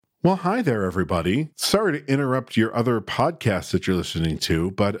Well, hi there, everybody. Sorry to interrupt your other podcasts that you're listening to,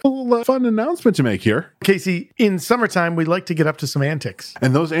 but a little fun announcement to make here. Casey, in summertime, we like to get up to some antics.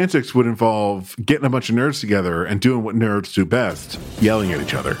 And those antics would involve getting a bunch of nerds together and doing what nerds do best, yelling at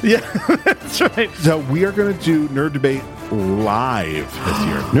each other. Yeah, that's right. So we are going to do Nerd Debate live this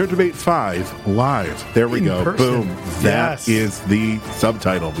year. Nerd Debate 5 live. There we go. Person. Boom. That is the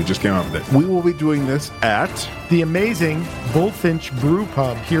subtitle. We just came up with it. We will be doing this at the amazing Bullfinch Brew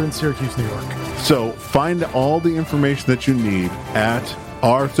Pub here in Syracuse, New York. So find all the information that you need at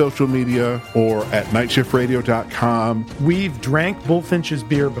our social media or at nightshiftradio.com. We've drank Bullfinch's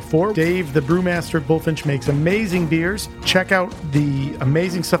beer before. Dave, the brewmaster at Bullfinch, makes amazing beers. Check out the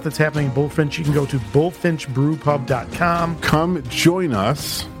amazing stuff that's happening in Bullfinch. You can go to bullfinchbrewpub.com. Come join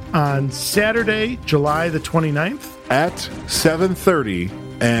us on Saturday, July the 29th at 7:30.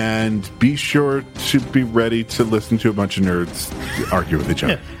 And be sure to be ready to listen to a bunch of nerds argue with each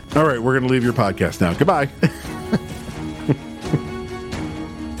other. Yeah. All right, we're going to leave your podcast now. Goodbye.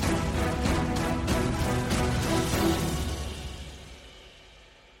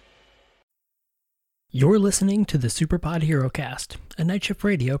 You're listening to the Superpod HeroCast, a Night Shift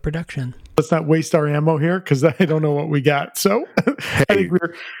Radio production. Let's not waste our ammo here because I don't know what we got. So hey.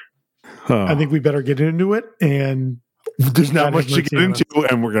 I think we better get into it. And there's not much to get into,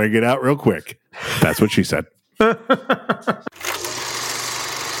 and we're going to get out real quick. That's what she said.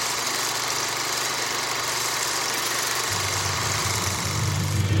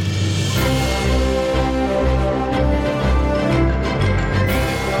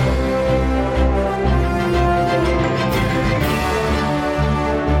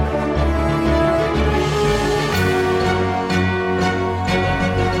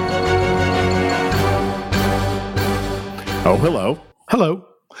 Oh, hello. Hello.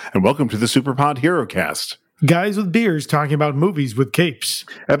 And welcome to the Superpod HeroCast. Guys with beers talking about movies with capes.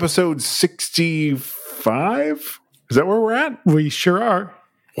 Episode 65? Is that where we're at? We sure are.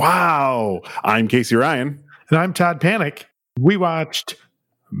 Wow. I'm Casey Ryan. And I'm Todd Panic. We watched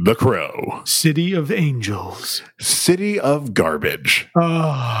The Crow. City of Angels. City of Garbage.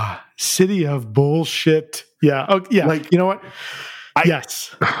 Oh, City of Bullshit. Yeah. Oh, yeah. Like, you know what?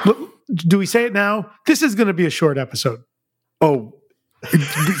 Yes. Do we say it now? This is going to be a short episode. Oh,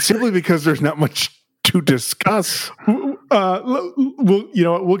 simply because there's not much to discuss. You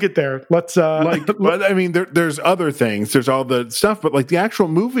know what? We'll get there. Let's but I mean, there's other things. There's all the stuff, but like the actual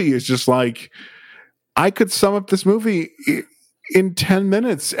movie is just like, I could sum up this movie in 10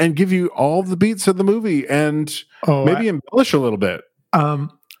 minutes and give you all the beats of the movie and maybe embellish a little bit.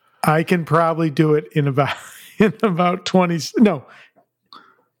 I can probably do it in about 20. No.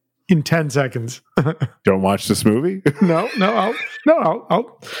 In 10 seconds. Don't watch this movie? No.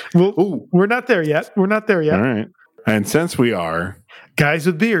 We're not there yet. All right. And since we are guys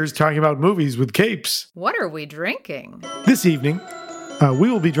with beers talking about movies with capes. What are we drinking? This evening,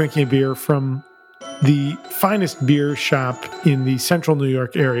 we will be drinking a beer from the finest beer shop in the central New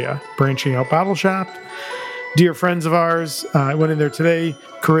York area, Branching Out Bottle Shop. Dear friends of ours, I went in there today.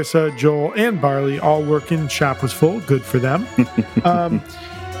 Carissa, Joel, and Barley all working. Shop was full. Good for them.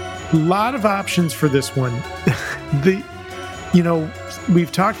 A lot of options for this one.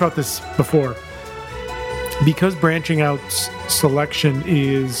 We've talked about this before. Because Branching Out's selection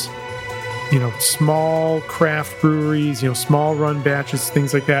is, small craft breweries, small run batches,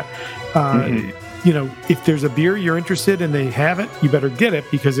 things like that. If there's a beer you're interested in and they have it, you better get it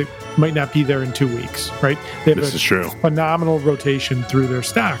because it might not be there in 2 weeks, right? This is true. Phenomenal rotation through their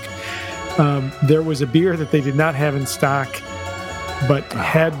stock. There was a beer that they did not have in stock, but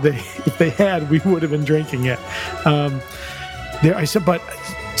if they had, we would have been drinking it. I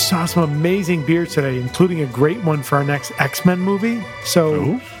saw some amazing beers today, including a great one for our next X-Men movie.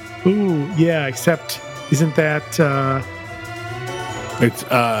 So, except isn't that? It's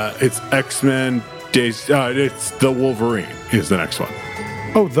X-Men Days. It's the Wolverine is the next one.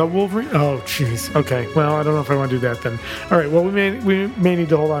 Oh, the Wolverine. Oh, jeez. Okay. Well, I don't know if I want to do that then. All right. Well, we may need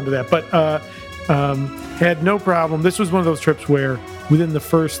to hold on to that, but had no problem. This was one of those trips where within the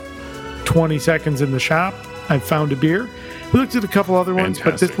first 20 seconds in the shop, I found a beer. We looked at a couple other ones,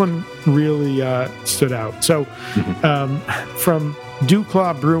 but this one really stood out. So from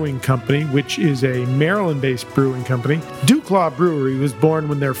Dewclaw Brewing Company, which is a Maryland-based brewing company. Dewclaw Brewery was born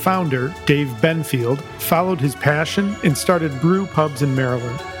when their founder, Dave Benfield, followed his passion and started brew pubs in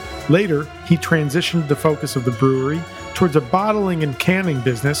Maryland. Later, he transitioned the focus of the brewery towards a bottling and canning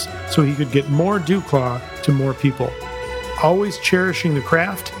business so he could get more Dewclaw to more people. Always cherishing the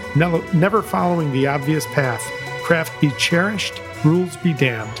craft, never following the obvious path. Craft be cherished, rules be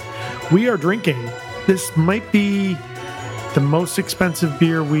damned. We are drinking. This might be the most expensive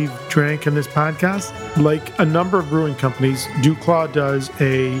beer we've drank in this podcast. Like a number of brewing companies, DuClaw does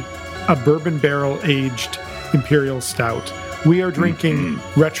a bourbon barrel aged imperial stout. We are drinking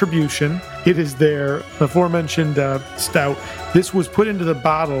Retribution. It is their aforementioned stout. This was put into the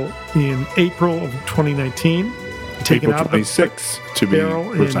bottle in April of 2019. Taken April out 26 of the to be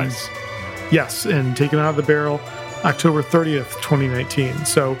precise. Yes, and taken out of the barrel October 30th, 2019.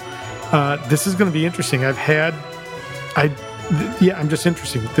 So this is going to be interesting. I'm just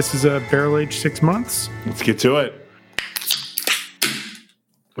interesting. This is a barrel aged 6 months. Let's get to it.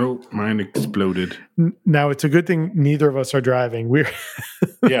 Oh, mine exploded. Now, it's a good thing neither of us are driving.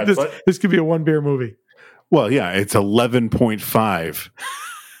 This could be a one beer movie. Well, yeah, it's 11.5.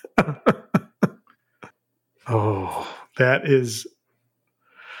 Oh, that is,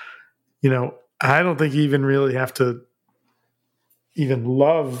 I don't think you even really have to even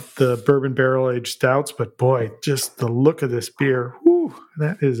love the bourbon barrel aged stouts, but boy, just the look of this beer. Whew,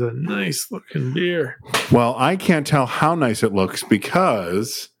 that is a nice looking beer. Well, I can't tell how nice it looks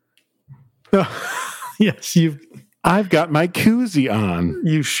because yes, I've got my koozie on.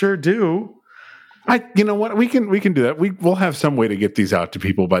 You sure do. You know what? We can do that. We'll have some way to get these out to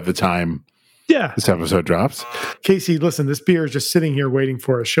people by the time this episode drops. Casey, listen, this beer is just sitting here waiting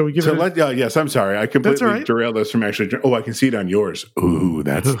for us. Shall we give it yes, I'm sorry. I completely derailed us from actually. Oh, I can see it on yours. Ooh,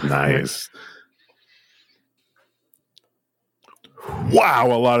 that's nice.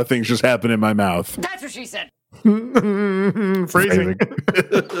 Wow, a lot of things just happened in my mouth. That's what she said. Phrasing.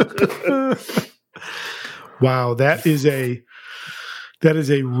 Wow, that is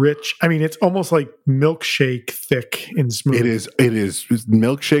a rich. I mean, it's almost like milkshake thick and smooth. It is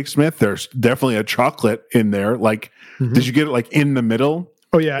milkshake Smith. There's definitely a chocolate in there. Like, did you get it like in the middle?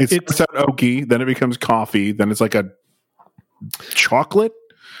 Oh yeah, it starts out oaky, then it becomes coffee, then it's like a chocolate.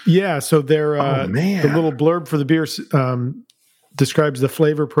 Yeah, so they're the little blurb for the beer describes the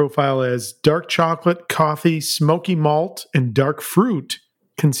flavor profile as dark chocolate, coffee, smoky malt, and dark fruit,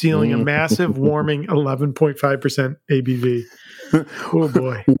 concealing a massive warming 11.5% ABV. Oh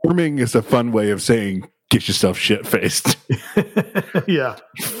boy. Warming is a fun way of saying get yourself shit faced. Yeah.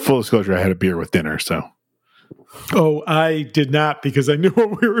 Full disclosure, I had a beer with dinner, so. Oh, I did not because I knew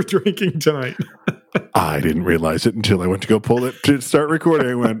what we were drinking tonight. I didn't realize it until I went to go pull it to start recording.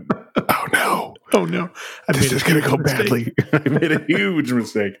 I went, oh no. Oh no. This is going to go badly. I made a huge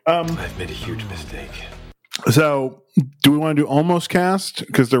mistake. I've made a huge mistake. So, do we want to do almost cast?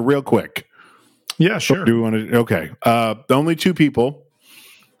 Because they're real quick. Yeah, sure. Do we want to? Okay. Only two people,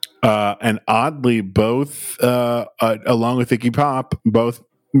 and oddly, both along with Iggy Pop, both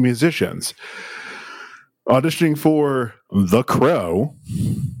musicians, auditioning for The Crow.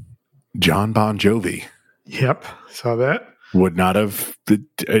 John Bon Jovi. Yep, saw that. Would not have.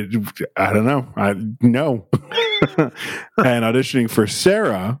 I don't know. No. And auditioning for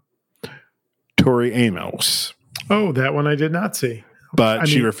Sarah, Tori Amos. Oh, that one I did not see. But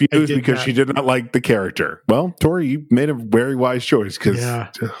she refused because she did not like the character. Well, Tori, you made a very wise choice because.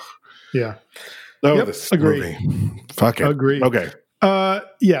 Yeah. Oh, yep, this agree. movie. Fuck it. Agree. Okay.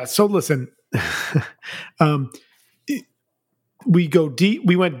 Yeah. So listen, we go deep.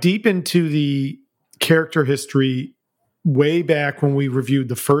 We went deep into the character history way back when we reviewed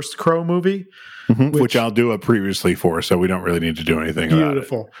the first Crow movie, which I'll do a previously for, so we don't really need to do anything.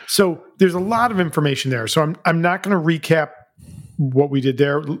 Beautiful. About it. So there's a lot of information there. So I'm not going to recap what we did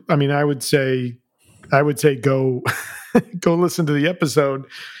there. I mean, I would say go go listen to the episode.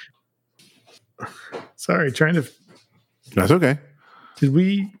 Sorry, trying to. That's okay.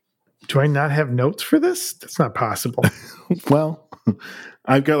 Do I not have notes for this? That's not possible. Well,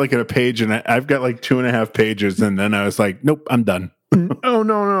 I've got like a page, and I've got like 2.5 pages, and then I was like, nope, I'm done. Oh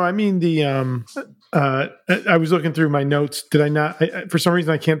no! I mean the I was looking through my notes. Did I not? For some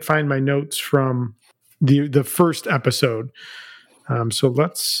reason, I can't find my notes from the first episode. So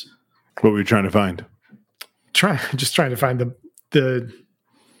let's. What were you trying to find? Trying to find the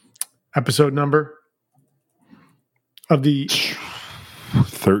episode number of the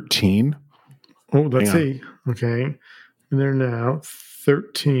 13. Oh, let's see. Okay, and they're now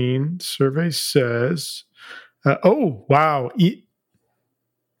 13. Survey says. Oh wow!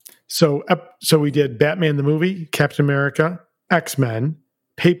 So we did Batman the movie, Captain America, X-Men,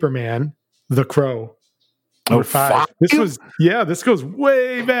 Paperman, The Crow. Number 5. This goes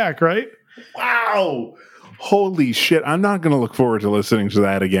way back, right? Wow. Holy shit. I'm not going to look forward to listening to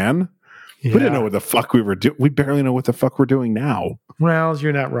that again. Yeah. We didn't know what the fuck we were doing. We barely know what the fuck we're doing now. Well,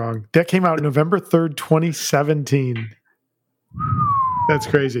 you're not wrong. That came out November 3rd, 2017. That's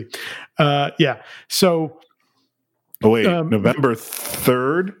crazy. Yeah. So. Oh, wait. November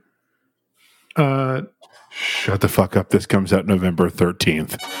 3rd? Shut the fuck up. This comes out November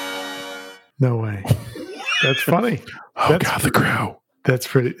 13th. No way. That's funny. God, The Crow. That's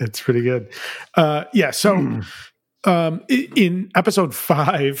pretty good. So in episode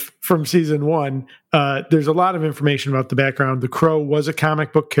 5 from season 1, there's a lot of information about the background. The Crow was a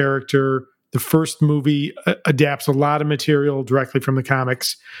comic book character. The first movie adapts a lot of material directly from the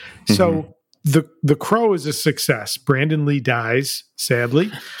comics. So the Crow is a success. Brandon Lee dies,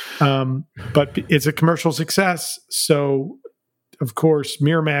 sadly, but it's a commercial success. So, of course,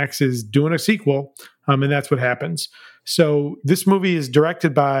 Miramax is doing a sequel, and that's what happens. So this movie is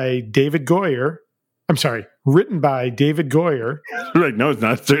directed by David Goyer. I'm sorry, written by David Goyer. Right? No, it's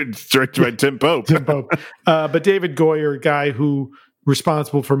not. It's directed by Tim Pope. Tim Pope. But David Goyer, a guy who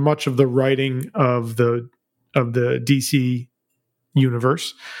responsible for much of the writing of the DC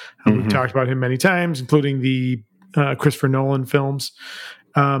universe. We've talked about him many times, including the Christopher Nolan films.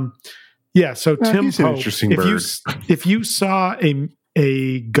 So Tim Pope, if you saw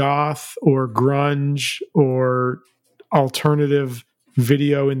a goth or grunge or alternative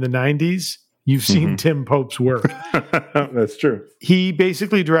video in the 90s, you've seen Tim Pope's work. That's true. He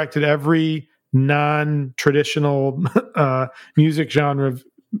basically directed every non-traditional music genre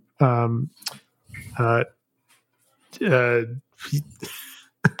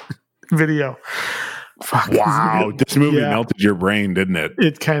video. Fuck. Wow, this movie melted your brain, didn't it?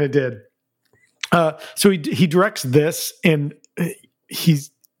 It kind of did. So he directs this, and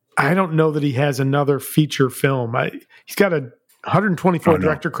I don't know that he has another feature film. He's got 124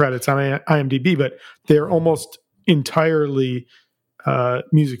 director credits on IMDb, but they're almost entirely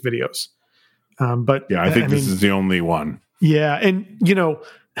music videos. I think this is the only one. Yeah, and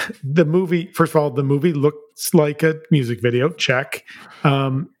the movie. First of all, the movie looks like a music video. Check,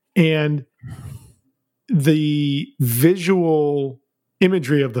 and the visual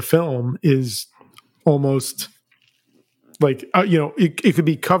imagery of the film is almost like it could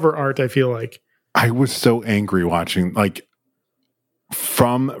be cover art. I feel like I was so angry watching, like,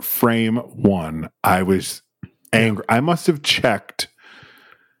 from frame 1. I was angry. I must have checked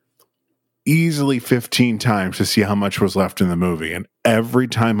easily 15 times to see how much was left in the movie, and every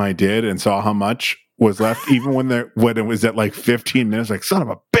time I did and saw how much was left, even when it was at like 15 minutes, like, son of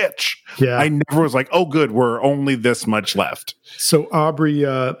a bitch. Yeah, I never was like, oh good, we're only this much left. So Aubrey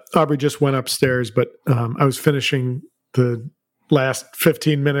just went upstairs, but I was finishing the last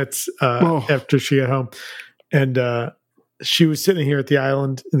 15 minutes after she got home, and she was sitting here at the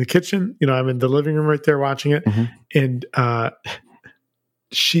island in the kitchen. I'm in the living room right there watching it, and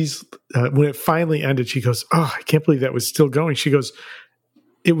she's when it finally ended, she goes, "Oh, I can't believe that was still going." She goes,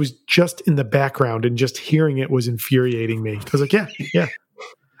 "It was just in the background, and just hearing it was infuriating me." I was like, "Yeah."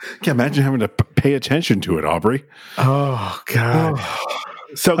 Can't imagine having to pay attention to it, Aubrey. Oh God!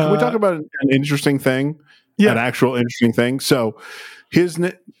 So can we talk about an interesting thing? Yeah, an actual interesting thing. So his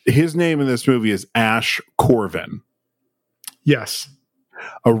name in this movie is Ash Corvin. Yes.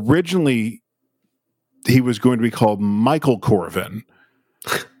 Originally, he was going to be called Michael Corvin,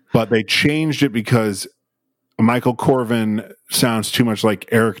 but they changed it because Michael Corvin sounds too much like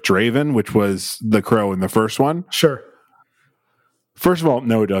Eric Draven, which was the Crow in the first one. Sure. First of all,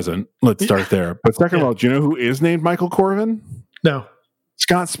 no, it doesn't. Let's start there. But second of all, do you know who is named Michael Corvin? No.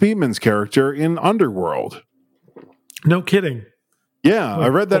 Scott Speedman's character in Underworld. No kidding. Yeah, I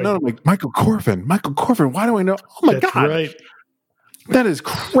read that note. I'm like, Michael Corvin. Why do I know? Oh my God. Right. That is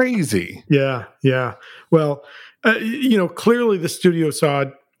crazy. Yeah. Well, clearly the studio saw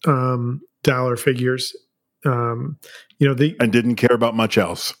dollar figures. And didn't care about much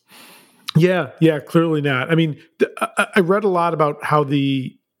else. Yeah, clearly not. I mean, I read a lot about how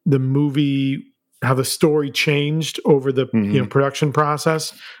the movie, how the story changed over the production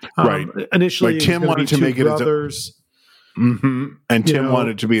process. Right. Initially, like Tim wanted to make it brothers. And Tim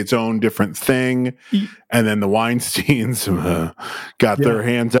wanted to be its own different thing, and then the Weinsteins got their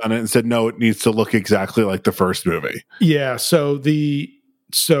hands on it and said, "No, it needs to look exactly like the first movie." Yeah. So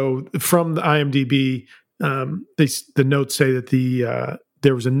from the IMDb, the notes say that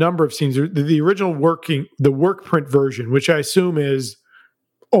there was a number of scenes. The original the work print version, which I assume is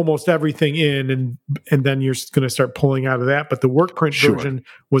almost everything in, and then you're going to start pulling out of that. But the work print version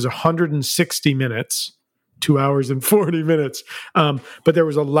was 160 minutes. 2 hours and 40 minutes. But there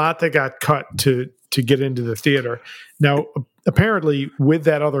was a lot that got cut to get into the theater. Now, apparently, with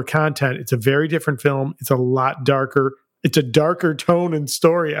that other content, it's a very different film. It's a lot darker. It's a darker tone and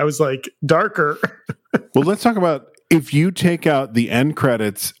story. I was like, darker. Well, let's talk about, if you take out the end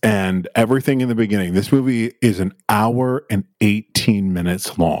credits and everything in the beginning, this movie is an hour and 18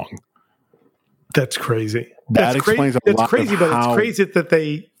 minutes long. That's crazy. That explains a lot. It's crazy that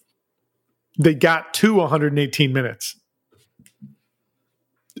they they got to 118 minutes.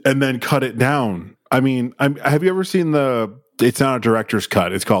 And then cut it down. I mean, have you ever seen it's not a director's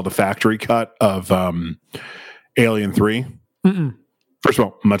cut. It's called the factory cut of Alien 3. Mm-mm. First of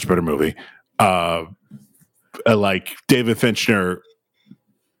all, much better movie. Like David Fincher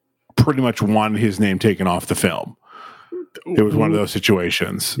pretty much wanted his name taken off the film. It was one of those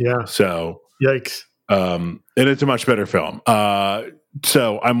situations. Yeah. So yikes. And it's a much better film.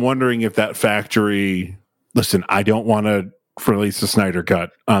 So I'm wondering if that factory. Listen, I don't want to release the Snyder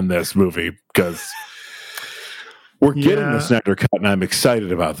cut on this movie because we're getting the Snyder cut, and I'm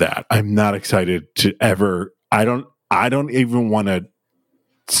excited about that. I'm not excited to ever. I don't even want to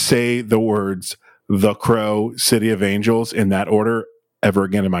say the words "The Crow," "City of Angels" in that order ever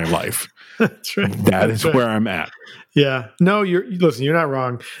again in my life. That's right. That's where I'm at. Yeah. No, you're not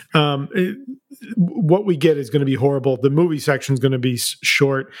wrong. What we get is going to be horrible. The movie section is going to be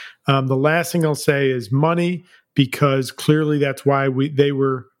short. The last thing I'll say is money, because clearly that's why they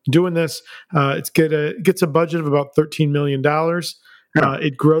were doing this. It gets a budget of about $13 million.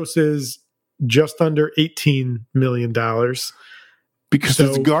 It grosses just under $18 million. Because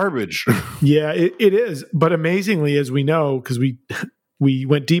it's garbage. Yeah, it is. But amazingly, as we know, because we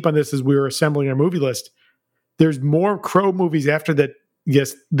went deep on this as we were assembling our movie list, there's more Crow movies after that.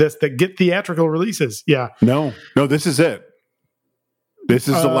 Yes, that get theatrical releases. Yeah. No, this is it. This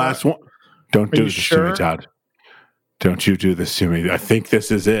is the last one. Don't do this to me, Todd. Don't you do this to me. I think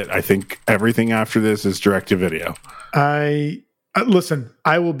this is it. I think everything after this is direct-to-video. Listen,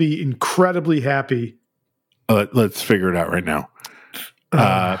 I will be incredibly happy. Let's figure it out right now.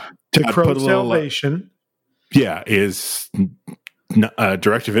 The Crow Salvation. Is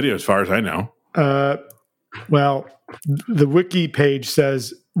direct-to-video as far as I know. Well, the wiki page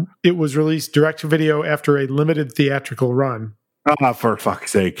says it was released direct-to-video after a limited theatrical run. For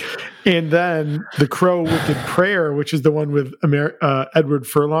fuck's sake. And then The Crow Wicked Prayer, which is the one with Edward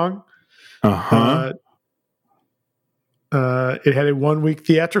Furlong. It had a 1-week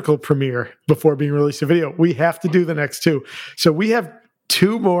theatrical premiere before being released to video. We have to do the next two. So we have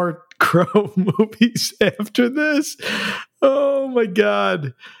 2 more Crow movies after this. Oh, my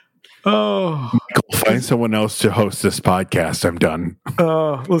God. Oh, Michael, find someone else to host this podcast. I'm done.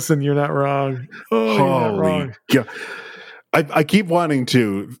 Oh, listen, you're not wrong. Oh, you're not wrong. God. I keep wanting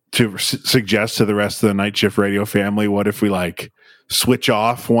to suggest to the rest of the Night Shift Radio family, what if we switch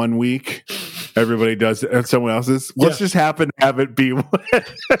off 1 week? Everybody does it and someone else's. Let's just happen to have it be.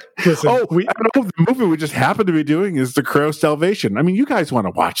 Listen, I don't know. The movie we just happen to be doing is The Crow Salvation. I mean, you guys want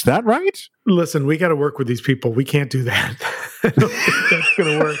to watch that, right? Listen, we got to work with these people. We can't do that. I don't think that's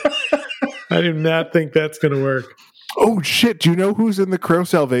going to work. I do not think that's going to work. Oh, shit. Do you know who's in The Crow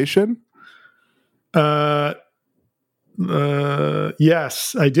Salvation?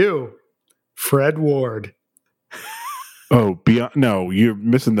 Yes, I do. Fred Ward. Oh, no, you're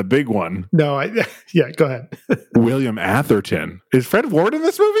missing the big one. No, go ahead. William Atherton. Is Fred Ward in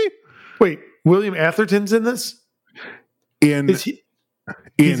this movie? Wait, William Atherton's in this? In Salvation.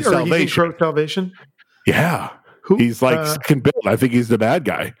 He's in Crow Salvation? Yeah. Who? He's second build. I think he's the bad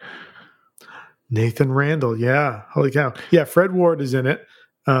guy. Nathan Randall. Yeah. Holy cow. Yeah, Fred Ward is in it.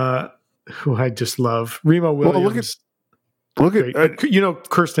 Who I just love. Remo Williams. Well, look at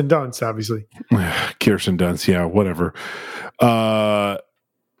Kirsten Dunst, obviously. Kirsten Dunst, yeah, whatever.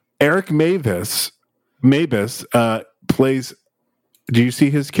 Eric Mavis plays. Do you see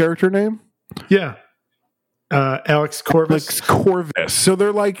his character name? Yeah, Alex Corvus. So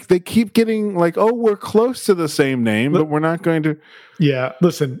they're they keep getting oh, we're close to the same name, but we're not going to. Yeah,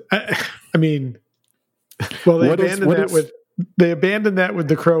 listen. I mean, well, they abandoned that with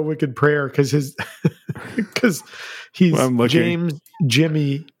The Crow Wicked Prayer because he's James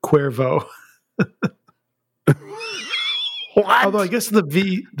Jimmy Cuervo. Although I guess the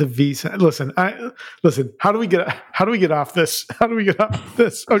V. Listen. How do we get off this?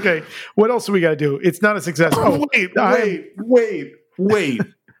 Okay, what else do we got to do? It's not a success. Wait.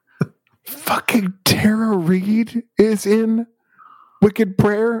 Fucking Tara Reid is in Wicked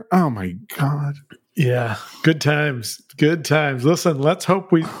Prayer. Oh my God. Yeah, good times. Listen,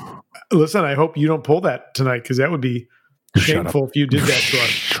 I hope you don't pull that tonight because that would be shameful if you did that to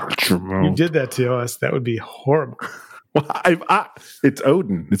us. You did that to us. That would be horrible. Well, it's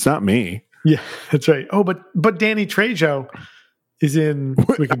Odin. It's not me. Yeah, that's right. Oh, but Danny Trejo is in.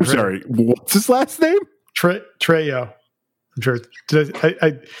 I'm sorry. What's his last name? Trejo. I'm sure.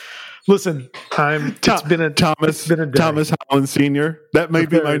 Listen, it's been a day. Thomas Holland Sr. That may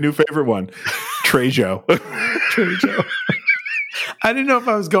be my new favorite one. Trejo. I didn't know if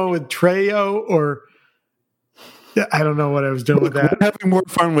I was going with Trejo or I don't know what I was doing with that. We're having more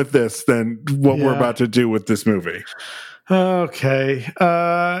fun with this than what we're Yeah. about to do with this movie. Okay.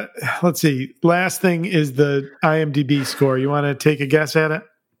 Let's see. Last thing is the IMDb score. You want to take a guess at it?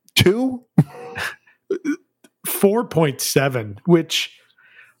 2? 4.7, which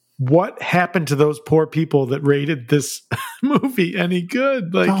what happened to those poor people that rated this movie any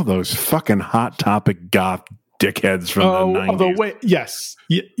good? Like All those fucking Hot Topic goth dickheads from the 90s. the way, yes.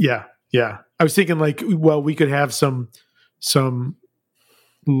 Yeah. I was thinking like, well, we could have some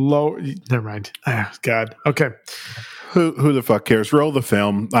low, never mind. Ah, God. Okay. Who the fuck cares? Roll the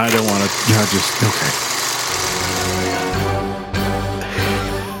film. I don't want to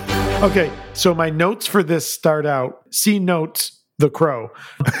okay. Okay, so my notes for this start out. See notes, The Crow.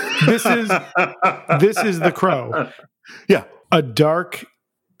 This is The Crow. Yeah. A dark,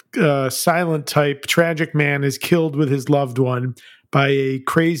 silent type, tragic man is killed with his loved one by a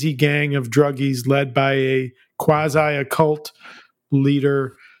crazy gang of druggies led by a quasi-occult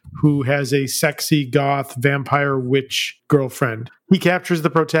leader who has a sexy goth vampire witch girlfriend. He captures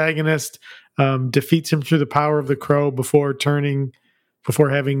the protagonist, defeats him through the power of the crow before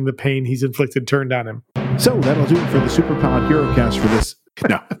having the pain he's inflicted turned on him. So that'll do it for the Superpod Hero Cast for this.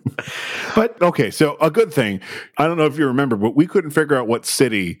 No. But okay, so a good thing. I don't know if you remember, but we couldn't figure out what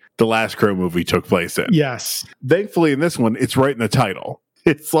city the last Crow movie took place in. Yes. Thankfully, in this one, it's right in the title.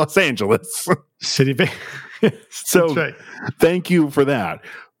 It's Los Angeles. City Bay. So right. Thank you for that.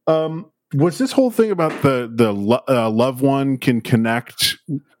 Was this whole thing about the loved one can connect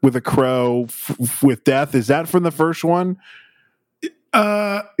with a crow with death? Is that from the first one?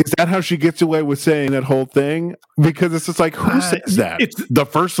 Is that how she gets away with saying that whole thing? Because it's just like, who says that? It's the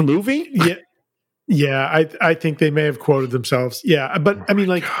first movie? Yeah. I think they may have quoted themselves. Yeah, but I mean,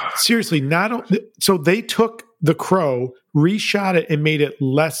 like, seriously, so they took The Crow, reshot it, and made it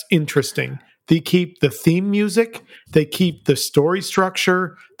less interesting. They keep the theme music, they keep the story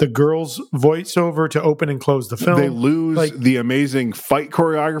structure, the girl's voiceover to open and close the film. They lose the amazing fight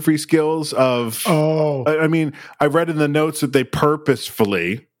choreography skills of. Oh, I mean, I read in the notes that they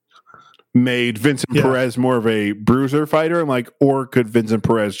purposefully made Vincent Perez more of a bruiser fighter. I'm like, or could Vincent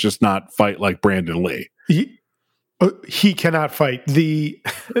Perez just not fight like Brandon Lee? He cannot fight. The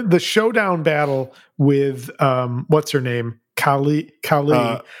showdown battle with what's her name, Kali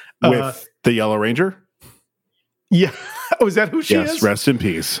with the Yellow Ranger. Yeah, is that who she is? Yes, rest in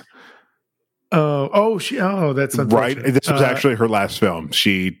peace. That's right. This was actually her last film.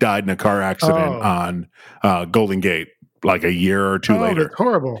 She died in a car accident on Golden Gate, like a year or two later. That's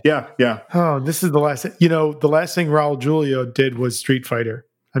horrible. Yeah. Oh, this is the last. The last thing Raul Julia did was Street Fighter.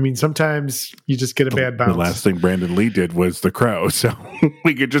 I mean, sometimes you just get a bad bounce. The last thing Brandon Lee did was The Crow, so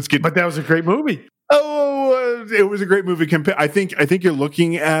we could just get. But that was a great movie. It was a great movie. I think you're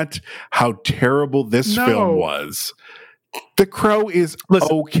looking at how terrible this film was. The Crow is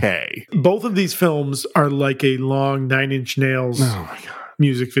okay. Both of these films are like a long 9 Inch Nails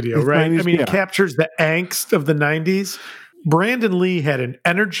music video, right? I mean, it captures the angst of the 90s. Brandon Lee had an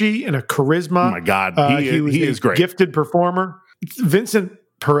energy and a charisma. Oh my God, he is great. Gifted performer. Vincent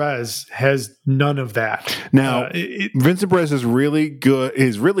Perez has none of that. Now, Vincent Perez is really good.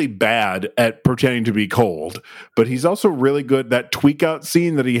 Is really bad at pretending to be cold, but he's also really good. That tweak out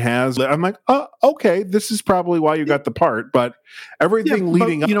scene that he has, I'm like, oh, okay, this is probably why you got the part. But everything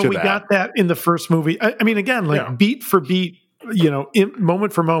leading up to that, we got that in the first movie. I mean, again, beat for beat.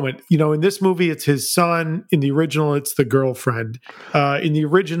 Moment for moment. In this movie, it's his son. In the original, it's the girlfriend. In the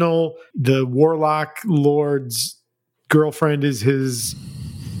original, the Warlock Lord's girlfriend is his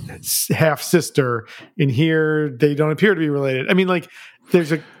half sister. In here, they don't appear to be related. I mean, like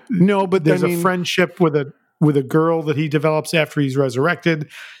there's a friendship with a girl that he develops after he's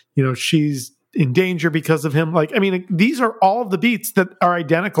resurrected. She's in danger because of him. Like, I mean, these are all of the beats that are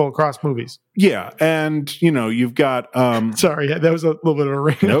identical across movies. Yeah, and you've got. Sorry, that was a little bit of a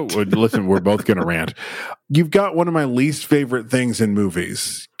rant. No, listen, we're both going to rant. You've got one of my least favorite things in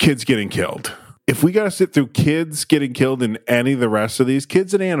movies: kids getting killed. If we got to sit through kids getting killed in any of the rest of these,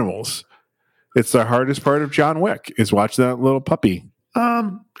 kids and animals, it's the hardest part of John Wick is watching that little puppy.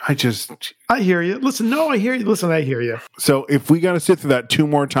 I hear you. Listen, I hear you. Listen, I hear you. So if we got to sit through that 2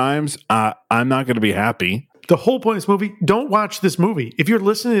 more times, I'm not going to be happy. The whole point of this movie, don't watch this movie. If you're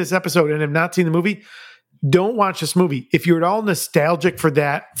listening to this episode and have not seen the movie, don't watch this movie. If you're at all nostalgic for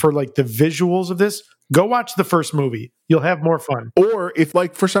like the visuals of this, go watch the first movie. You'll have more fun. Or if,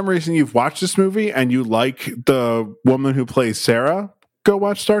 like, for some reason you've watched this movie and you like the woman who plays Sarah, go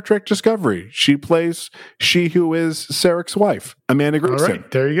watch Star Trek Discovery. She plays who is Sarek's wife, Amanda Grayson. All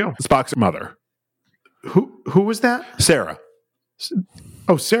right, there you go. Spock's mother. Who was that? Sarah.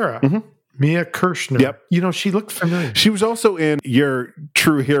 Oh, Sarah. Mm-hmm. Mia Kirshner. Yep. You know, she looked familiar. She was also in your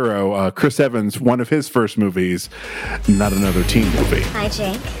true hero, Chris Evans, one of his first movies, Not Another Teen Movie. Hi,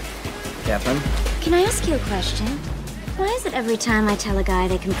 Jake. Catherine? Can I ask you a question? Why is it every time I tell a guy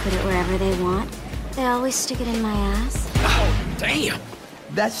they can put it wherever they want, they always stick it in my ass? Oh, damn!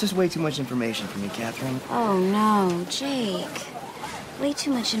 That's just way too much information for me, Catherine. Oh, no, Jake. Way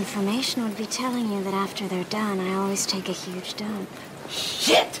too much information would be telling you that after they're done, I always take a huge dump.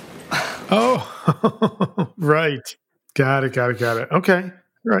 Shit! Oh, right. Got it. Okay.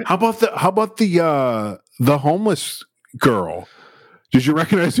 Right. How about the homeless girl? Did you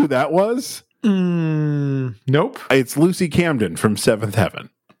recognize who that was? Nope. It's Lucy Camden from Seventh Heaven.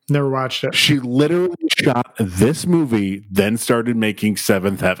 Never watched it. She literally shot this movie, then started making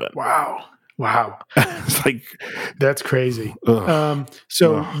Seventh Heaven. Wow. It's like, that's crazy.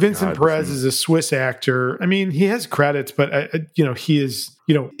 Vincent Perez is a Swiss actor. I mean, he has credits, but he is,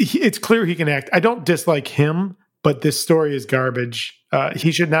 it's clear he can act. I don't dislike him, but this story is garbage.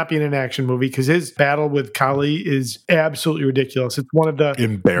 He should not be in an action movie because his battle with Kali is absolutely ridiculous. It's one of the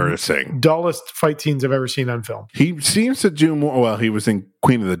embarrassing, dullest fight scenes I've ever seen on film. He seems to do more. Well, he was in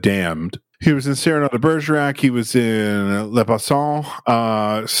Queen of the Damned. He was in Cyrano de Bergerac. He was in Le Passant.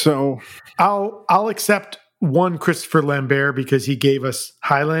 So I'll accept one Christopher Lambert because he gave us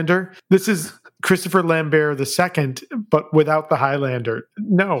Highlander. This is Christopher Lambert II, but without the Highlander.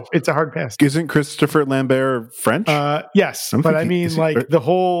 No, it's a hard pass. Isn't Christopher Lambert French? Yes, but I mean, like the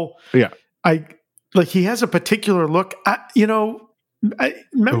whole. Yeah, he has a particular look. Members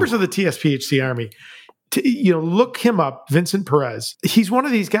of the TSPHC Army, look him up. Vincent Perez. He's one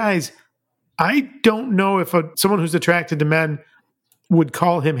of these guys. I don't know if someone who's attracted to men would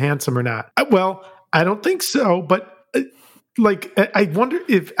call him handsome or not. Well, I don't think so, but. I wonder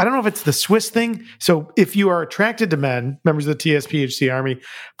if, I don't know if it's the Swiss thing. So if you are attracted to men, members of the TSPHC Army,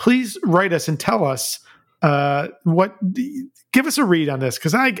 please write us and tell us give us a read on this.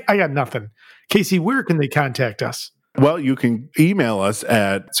 Cause I got nothing. Casey, where can they contact us? Well, you can email us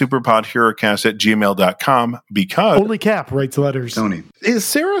at superpodherocast@gmail.com because only Cap writes letters. Tony. Is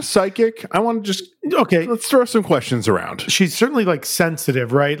Sarah psychic? I want to okay. Let's throw some questions around. She's certainly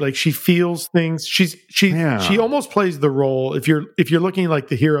sensitive, right? Like she feels things. She almost plays the role. If you're looking like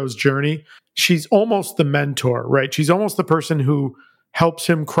the hero's journey, she's almost the mentor, right? She's almost the person who helps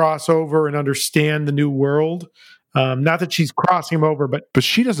him cross over and understand the new world. Not that she's crossing him over, but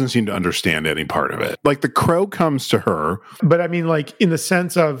she doesn't seem to understand any part of it. Like the crow comes to her, but I mean, in the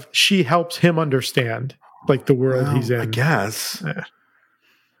sense of she helps him understand the world he's in. I guess.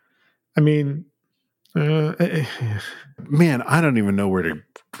 I mean, man, I don't even know where to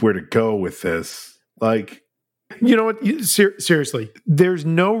go with this. You know what? Seriously, there's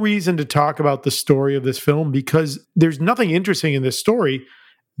no reason to talk about the story of this film because there's nothing interesting in this story.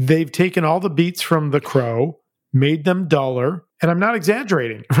 They've taken all the beats from The Crow, made them duller, and I'm not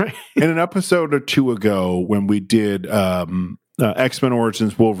exaggerating, right? In an episode or two ago, when we did X-Men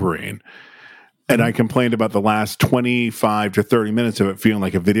Origins Wolverine, and I complained about the last 25 to 30 minutes of it feeling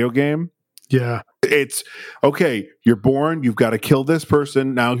like a video game. Yeah. It's, okay, you're born, you've got to kill this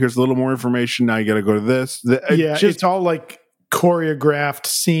person, now here's a little more information, now you got to go to this. It's all choreographed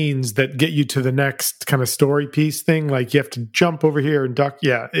scenes that get you to the next kind of story piece thing. You have to jump over here and duck.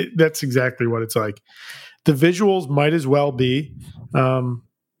 Yeah, that's exactly what it's like. The visuals might as well be.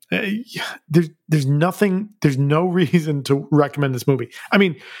 There's nothing. There's no reason to recommend this movie. I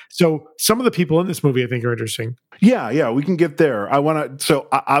mean, so some of the people in this movie I think are interesting. Yeah, we can get there. I want to. So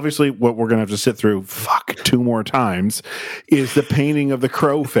obviously, what we're gonna have to sit through 2 more times is the painting of the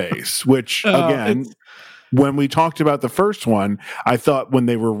crow face, which again. When we talked about the first one, I thought when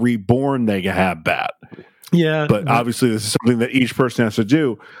they were reborn, they had that. Yeah. But obviously, this is something that each person has to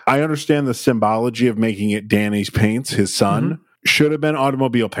do. I understand the symbology of making it Danny's paints, his son. Mm-hmm. Should have been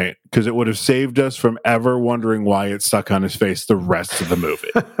automobile paint because it would have saved us from ever wondering why it stuck on his face the rest of the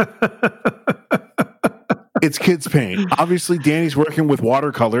movie. It's kids' paint. Obviously, Danny's working with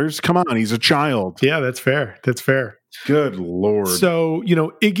watercolors. Come on, he's a child. Yeah, that's fair. Good Lord. So,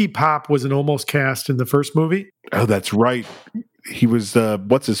 Iggy Pop was an almost cast in the first movie. Oh, that's right. He was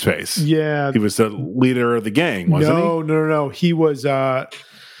what's his face? Yeah. He was the leader of the gang, wasn't he? No. He was the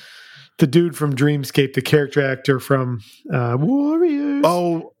dude from Dreamscape, the character actor from Warriors.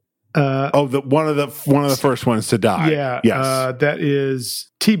 One of the first ones to die. Yeah. Yes. That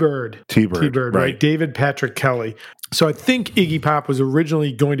is T-Bird. T-Bird, right. David Patrick Kelly. So I think Iggy Pop was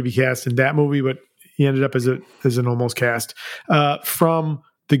originally going to be cast in that movie, but he ended up as an almost cast. From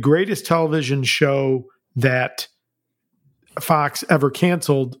the greatest television show that Fox ever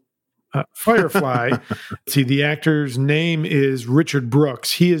canceled, Firefly. See, the actor's name is Richard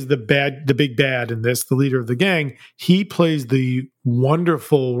Brooks. He is the big bad in this, the leader of the gang. He plays the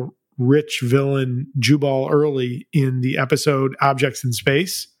wonderful rich villain Jubal Early in the episode Objects in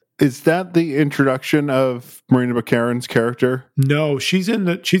Space. Is that the introduction of Marina Baccarin's character? No, she's in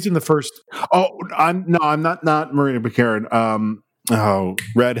the first. Oh, I'm not Marina Baccarin.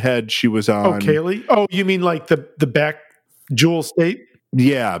 Redhead. She was on. Oh, Kaylee. Oh, you mean like the back Jewel State?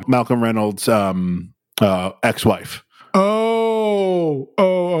 Yeah, Malcolm Reynolds' ex-wife. Oh.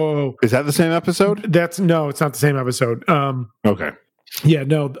 Is that the same episode? No, it's not the same episode. Okay. Yeah,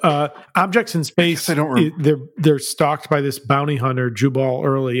 no. Objects in Space. I don't they're stalked by this bounty hunter, Jubal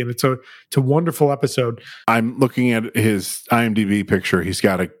Early, and it's a wonderful episode. I'm looking at his IMDb picture. He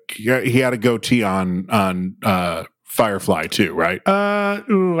had a goatee on Firefly too, right? I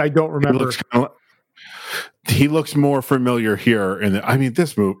don't remember. He looks more familiar here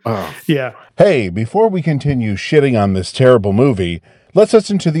this movie. Oh. Yeah. Hey, before we continue shitting on this terrible movie, let's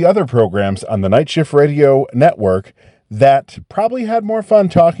listen to the other programs on the Night Shift Radio Network that probably had more fun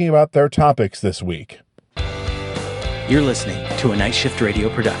talking about their topics this week. You're listening to a Night Shift Radio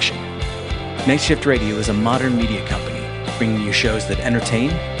production. Night Shift Radio is a modern media company bringing you shows that entertain,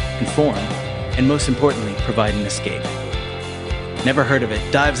 inform, and most importantly, provide an escape. Never Heard of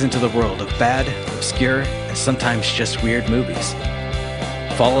It dives into the world of bad, obscure, and sometimes just weird movies.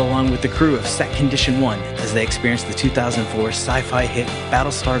 Follow along with the crew of Set Condition 1 as they experience the 2004 sci-fi hit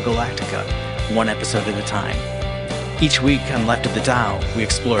Battlestar Galactica, one episode at a time. Each week on Left of the Dial, we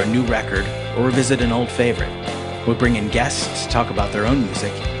explore a new record or revisit an old favorite. We bring in guests to talk about their own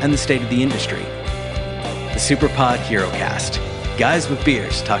music and the state of the industry. The Superpod Hero Cast, guys with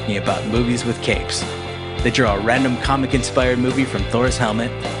beers talking about movies with capes. They draw a random comic-inspired movie from Thor's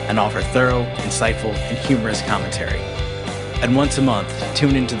helmet and offer thorough, insightful, and humorous commentary. And once a month,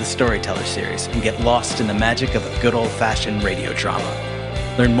 tune into the Storyteller series and get lost in the magic of a good old-fashioned radio drama.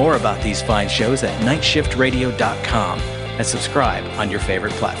 Learn more about these fine shows at nightshiftradio.com and subscribe on your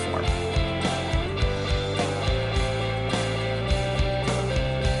favorite platform.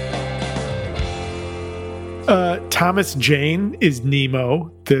 Thomas Jane is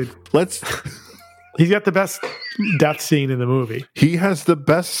Nemo. He's got the best death scene in the movie. He has the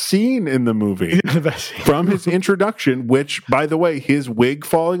best scene in the movie. The best scene. From his introduction, which, by the way, his wig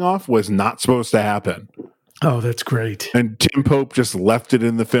falling off was not supposed to happen. Oh, that's great. And Tim Pope just left it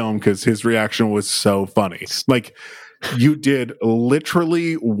in the film because his reaction was so funny. Like, you did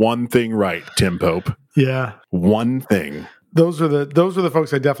literally one thing right, Tim Pope. Yeah. One thing. Those were the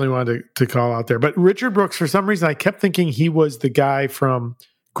folks I definitely wanted to call out there. But Richard Brooks, for some reason, I kept thinking he was the guy from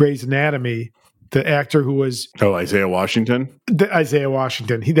Grey's Anatomy, the actor who was Isaiah Washington. Isaiah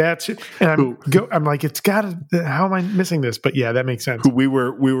Washington. I'm like, it's got to. How am I missing this? But yeah, that makes sense. We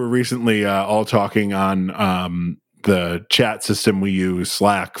were recently all talking on the chat system we use,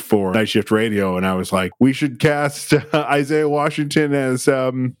 Slack, for Night Shift Radio, and I was like, we should cast Isaiah Washington as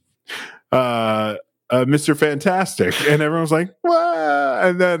Mr. Fantastic, and everyone was like, "What?"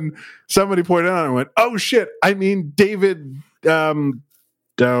 And then somebody pointed out and went, "Oh shit! I mean David.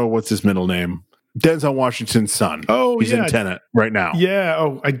 What's his middle name? Denzel Washington's son. Oh, he's in Tenet right now. Yeah.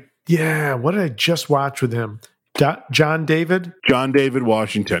 What did I just watch with him? John David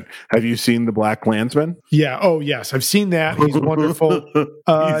Washington. Have you seen The Black Klansman? Yeah. Oh, yes. I've seen that. He's wonderful.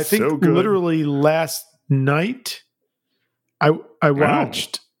 I think so literally last night I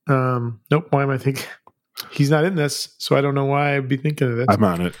watched. Nope. Why am I thinking? He's not in this, so I don't know why I'd be thinking of this. I'm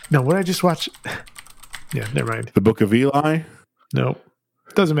on it. No, what did I just watch? Yeah, never mind. The Book of Eli? Nope.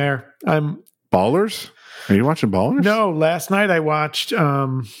 Doesn't matter. Ballers? Are you watching Ballers? No, last night I watched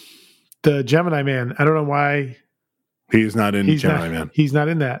the Gemini Man. I don't know why. He's not in Gemini Man. He's not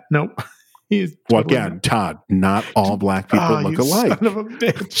in that. Nope. He's well, again, Todd, not all black people look alike. Son of a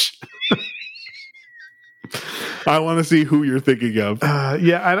bitch. I want to see who you're thinking of.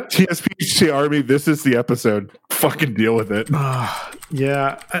 TSPHC Army, this is the episode. Fucking deal with it.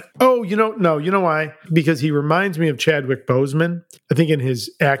 Yeah. You know why? Because he reminds me of Chadwick Boseman, I think, in his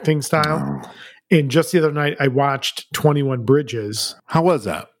acting style. And just the other night, I watched 21 Bridges. How was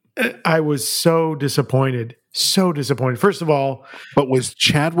that? I was so disappointed. So disappointed. First of all. But was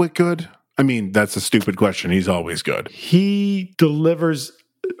Chadwick good? I mean, that's a stupid question. He's always good. He delivers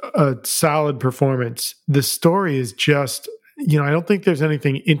a solid performance. The story is just, I don't think there's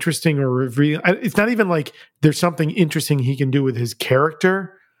anything interesting or revealing. It's not even like there's something interesting he can do with his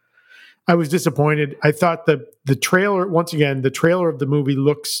character. I was disappointed. I thought the trailer, once again, the trailer of the movie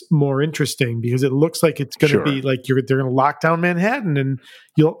looks more interesting because it looks like it's going to be like they're going to lock down Manhattan and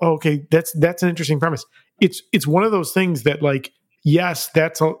that's an interesting premise. It's one of those things that, like, yes,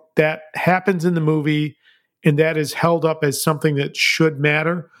 that's that happens in the movie and that is held up as something that should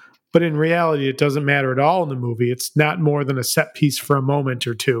matter. But in reality, it doesn't matter at all in the movie. It's not more than a set piece for a moment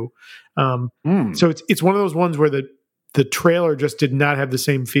or two. So it's one of those ones where the trailer just did not have the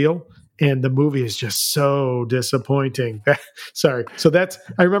same feel, and the movie is just so disappointing. Sorry. So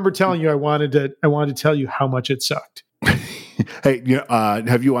I remember telling you I wanted to tell you how much it sucked. Hey,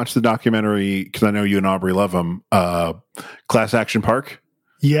 have you watched the documentary? Because I know you and Aubrey love them. Class Action Park.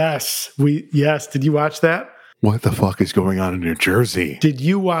 Yes. Did you watch that? What the fuck is going on in New Jersey? Did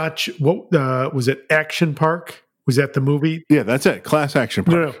you watch what was it? Action Park? Was that the movie? Yeah, that's it. Class Action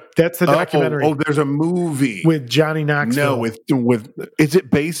Park. No, that's the documentary. Oh, there's a movie with Johnny Knoxville. No, with is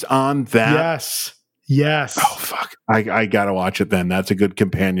it based on that? Yes. Oh fuck! I gotta watch it then. That's a good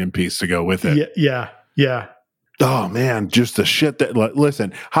companion piece to go with it. Yeah. Oh man, just the shit that.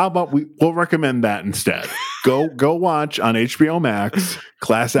 Listen, how about we'll recommend that instead. Go watch on HBO Max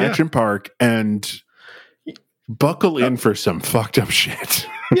Class Action Park and buckle in for some fucked up shit.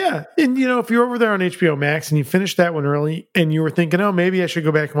 Yeah. And, if you're over there on HBO Max and you finished that one early and you were thinking, oh, maybe I should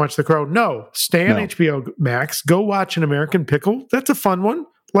go back and watch The Crow. No, stay on HBO Max. Go watch An American Pickle. That's a fun one.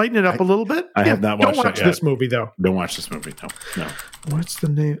 Lighten it up a little bit. I have not watched Don't watch this movie, though. Don't watch this movie. No. What's the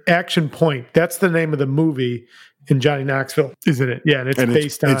name? Action Point. That's the name of the movie in Johnny Knoxville, isn't it? Yeah. And it's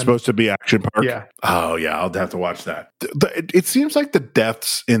based on. It's supposed to be Action Park. Yeah. Oh, yeah. I'll have to watch that. It seems like the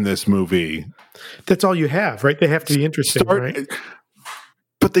deaths in this movie. That's all you have, right? They have to be interesting, right?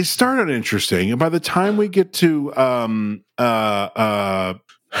 But they started interesting, and by the time we get to the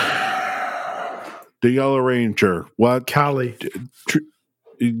Yellow Ranger, what Kali?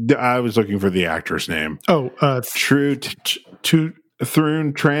 I was looking for the actor's name. Oh, Thrun Tran,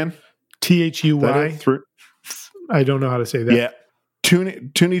 Thuy. I don't know how to say that. Yeah,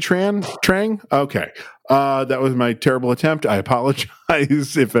 Toonie Trang. Okay, that was my terrible attempt. I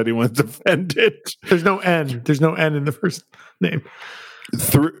apologize if anyone's offended. There's no N. There's no N in the first name.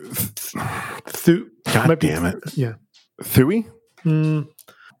 God damn it. Yeah. Thuy?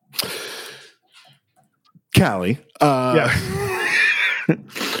 Callie.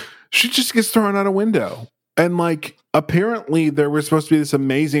 She just gets thrown out a window. And apparently there was supposed to be this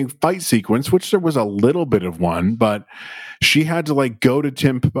amazing fight sequence, which there was a little bit of one, but she had to go to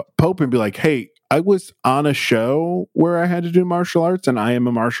Tim Pope and be like, hey, I was on a show where I had to do martial arts and I am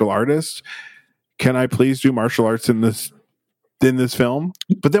a martial artist. Can I please do martial arts in this film?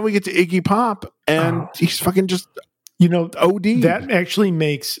 But then we get to Iggy Pop and he's fucking just OD. That actually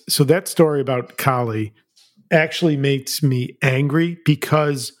makes that story about Kali actually makes me angry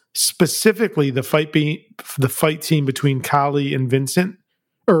because specifically the fight scene between Kali and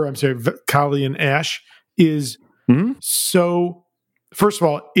Kali and Ash is so. First of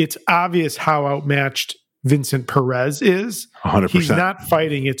all, it's obvious how outmatched Vincent Perez is. 100%. He's not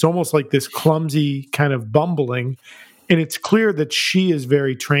fighting. It's almost like this clumsy kind of bumbling. And it's clear that she is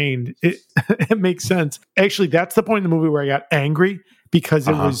very trained. It makes sense. Actually, that's the point in the movie where I got angry because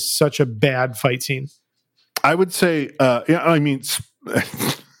it was such a bad fight scene. I would say,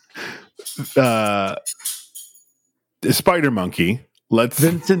 Spider Monkey.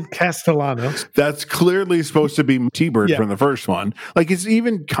 Vincent Castellanos. That's clearly supposed to be T-Bird from the first one. It's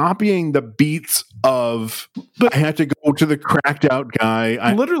even copying the beats of. I had to go to the cracked out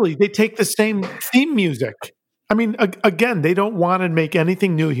guy. Literally, they take the same theme music. I mean, again, they don't want to make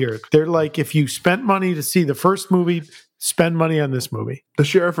anything new here. They're like, if you spent money to see the first movie, spend money on this movie. The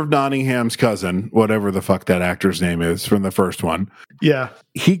Sheriff of Nottingham's cousin, whatever the fuck that actor's name is from the first one. Yeah.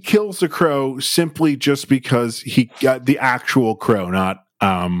 He kills the Crow simply just because he got the actual Crow, not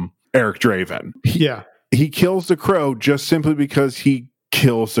Eric Draven. He kills the Crow just simply because he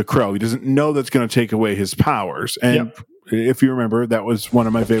kills the Crow. He doesn't know that's going to take away his powers. And if you remember, that was one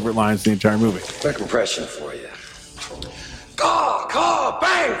of my favorite lines in the entire movie. Quick impression for you. Caw,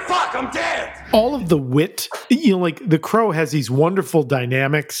 bang, fuck, I'm dead. All of the wit, the Crow has these wonderful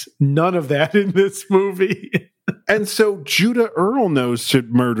dynamics. None of that in this movie. And so Judah Earl knows to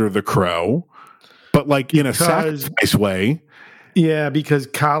murder the Crow, but in a sacrifice way. Yeah, because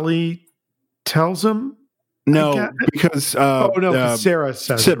Kali tells him. No, because Sarah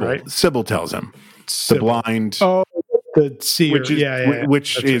says Sybil, it, right? Sybil tells him. Sybil. The blind. Oh, the seer.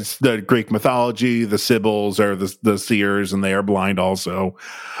 Which is the Greek mythology. The Sibyls are the seers, and they are blind also.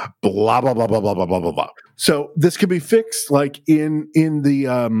 Blah blah blah blah blah blah blah blah blah. So this could be fixed, in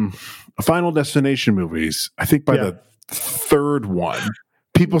the Final Destination movies. I think by the third one,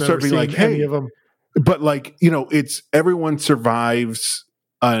 people start being like, "Hey," of them. But it's everyone survives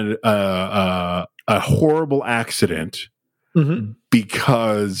a horrible accident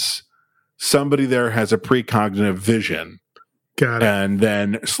because somebody there has a precognitive vision Got it. And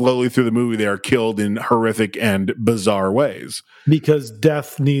then slowly through the movie, they are killed in horrific and bizarre ways. Because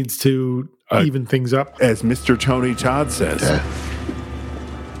death needs to even things up. As Mr. Tony Todd says. Death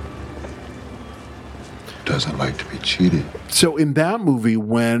doesn't like to be cheated. So in that movie,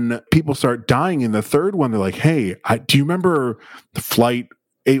 when people start dying in the third one, they're like, hey, do you remember the flight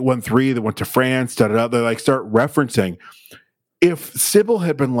 813 that went to France? They like start referencing. If Sybil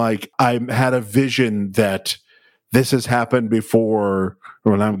had been like, I had a vision that this has happened before,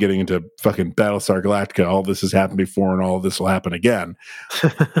 when I'm getting into fucking Battlestar Galactica, all this has happened before and all this will happen again.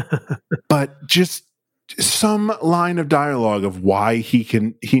 But just some line of dialogue of why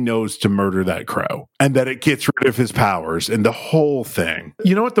he knows to murder that crow and that it gets rid of his powers and the whole thing.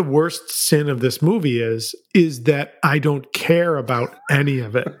 You know what the worst sin of this movie is that I don't care about any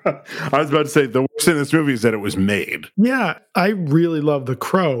of it. I was about to say the worst sin of this movie is that it was made. Yeah, I really love The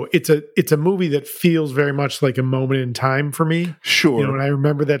Crow. It's a movie that feels very much like a moment in time for me. Sure. And I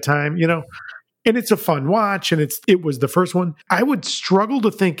remember that time, and it's a fun watch, and it was the first one. I would struggle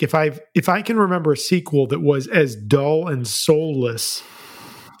to think if I can remember a sequel that was as dull and soulless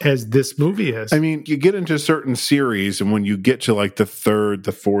as this movie is. I mean, you get into certain series, and when you get to like the third,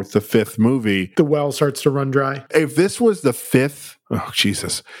 the fourth, the fifth movie, the well starts to run dry. If this was the fifth, oh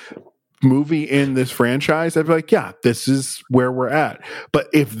Jesus, movie in this franchise, I'd be like, yeah, this is where we're at. But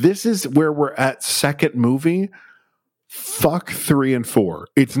if this is where we're at second movie, fuck 3 and 4.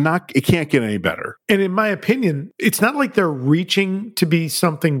 It can't get any better. And in my opinion, it's not like they're reaching to be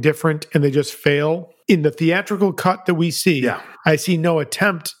something different and they just fail. In the theatrical cut that we see, I see no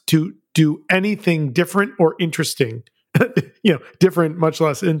attempt to do anything different or interesting. Different, much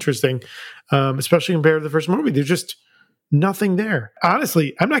less interesting, especially compared to the first movie. There's just nothing there.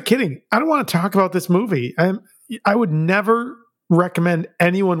 Honestly, I'm not kidding. I don't want to talk about this movie. I would never recommend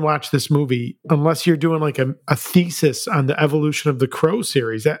anyone watch this movie unless you're doing like a thesis on the evolution of the Crow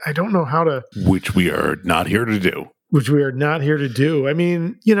series. I don't know how to... Which we are not here to do. I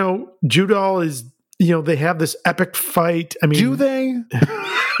mean, Judal is, they have this epic fight. I mean... Do they?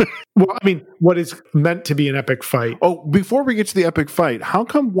 Well, I mean, what is meant to be an epic fight. Oh, before we get to the epic fight, how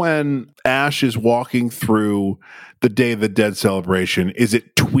come when Ash is walking through the Day of the Dead celebration, is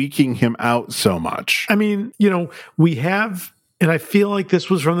it tweaking him out so much? I mean, we have... And I feel like this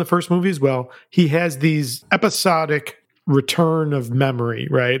was from the first movie as well. He has these episodic return of memory,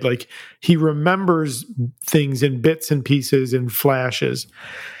 right? Like he remembers things in bits and pieces and flashes.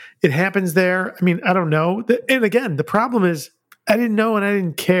 It happens there. I mean, I don't know. And again, the problem is I didn't know and I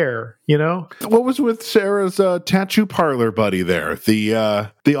didn't care, What was with Sarah's tattoo parlor buddy there? The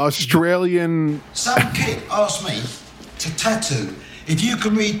Australian... Some kid asked me to tattoo. If you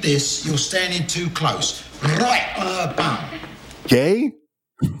can read this, you're standing too close. Right on her bum. Gay?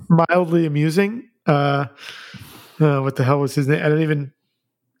 Mildly amusing. What the hell was his name? I don't even...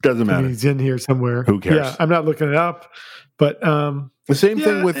 Doesn't matter. He's in here somewhere. Who cares? Yeah, I'm not looking it up. But the same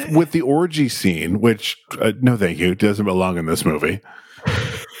thing with the orgy scene, which no, thank you, doesn't belong in this movie.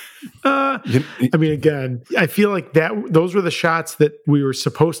 I mean, again, I feel like those were the shots that we were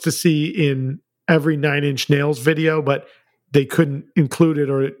supposed to see in every 9 Inch Nails video, but they couldn't include it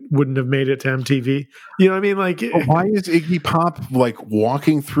or it wouldn't have made it to MTV. You know what I mean? Like, why is Iggy Pop like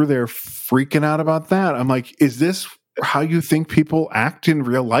walking through there freaking out about that? I'm like, is this how you think people act in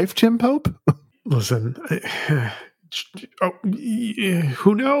real life, Tim Pope? Listen,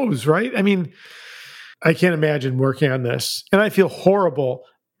 who knows, right? I mean, I can't imagine working on this, and I feel horrible.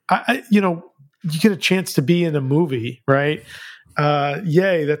 You get a chance to be in a movie, right?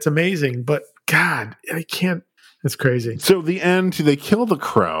 Yay, that's amazing. But God, I can't. It's crazy. So the end, they kill the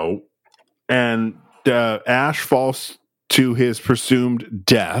crow, and Ash falls to his presumed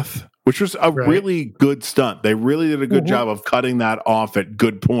death, which was a really good stunt. They really did a good job of cutting that off at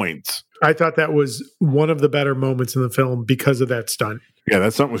good points. I thought that was one of the better moments in the film because of that stunt. Yeah,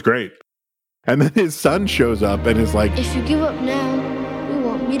 that stunt was great. And then his son shows up and is like, if you give up now, we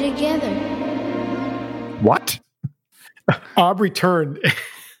won't be together. What? Aubrey turned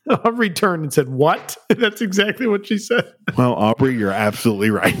and said, what? That's exactly what she said. Well, Aubrey, you're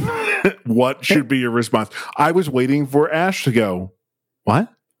absolutely right. What should be your response? I was waiting for Ash to go,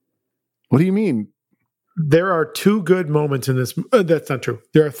 what? What do you mean? There are 2 good moments in this. That's not true.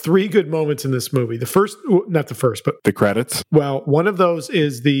 There are 3 good moments in this movie. The first, not the first, but the credits. Well, one of those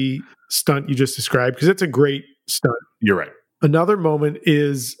is the stunt you just described because it's a great stunt. You're right. Another moment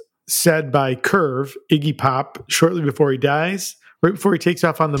is said by Curve, Iggy Pop, shortly before he dies. Right before he takes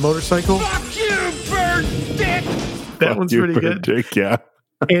off on the motorcycle. Fuck you, bird dick! That one's pretty good. Dick, yeah.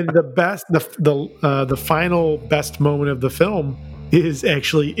 And the final best moment of the film is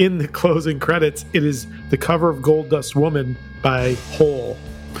actually in the closing credits. It is the cover of Gold Dust Woman by Hole.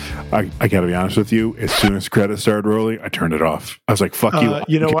 I gotta be honest with you. As soon as credits started rolling, I turned it off. I was like, "Fuck you!"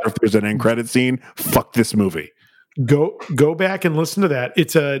 You know what? If there's an end credit scene, fuck this movie. Go back and listen to that.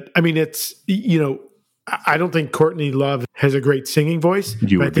 It's I don't think Courtney Love has a great singing voice.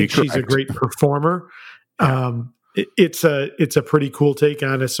 You but I would be think she's a correct. great performer. It's a pretty cool take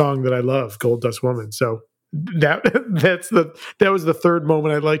on a song that I love, Gold Dust Woman. So that was the third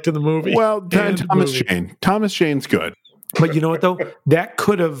moment I liked in the movie. Well, Thomas Jane's good. But you know what though? That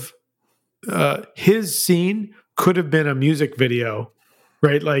could have his scene could have been a music video,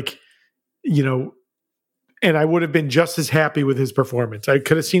 right? Like, and I would have been just as happy with his performance. I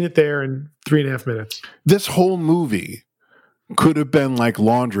could have seen it there in 3.5 minutes. This whole movie could have been like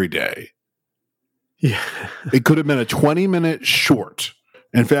Laundry Day. Yeah. It could have been a 20-minute short.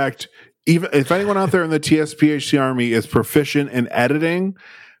 In fact, even if anyone out there in the TSPHC Army is proficient in editing,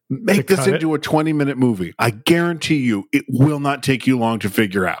 make this into a 20-minute movie. I guarantee you it will not take you long to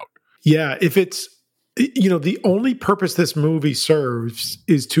figure out. Yeah, if it's the only purpose this movie serves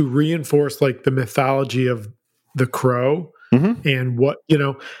is to reinforce like the mythology of the Crow and what,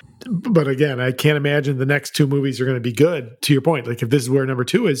 but again, I can't imagine the next two movies are going to be good, to your point, like if this is where number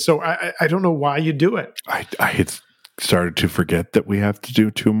 2 is. So I don't know why you do it. I had started to forget that we have to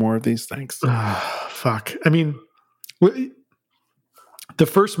do 2 more of these things. Fuck. I mean, the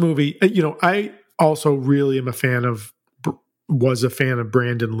first movie, I also really am was a fan of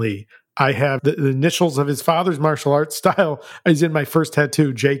Brandon Lee. I have the initials of his father's martial arts style is in my first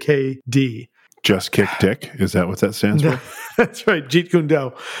tattoo, JKD. Just Kick Dick? Is that what that stands for? That's right, Jeet Kune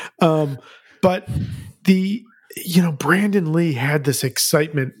Do. But Brandon Lee had this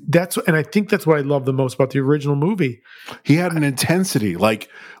excitement. And I think that's what I love the most about the original movie. He had an intensity. Like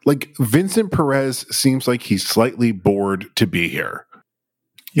Vincent Perez seems like he's slightly bored to be here.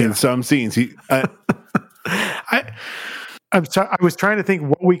 Yeah. In some scenes. I'm sorry. I was trying to think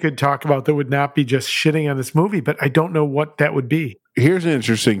what we could talk about that would not be just shitting on this movie, but I don't know what that would be. Here's an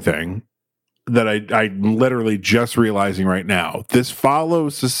interesting thing that I'm literally just realizing right now. This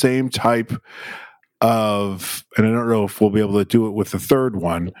follows the same type of, and I don't know if we'll be able to do it with the third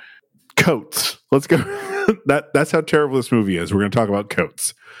one, coats. Let's go. That's how terrible this movie is. We're going to talk about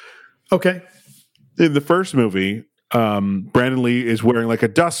coats. Okay. In the first movie, Brandon Lee is wearing like a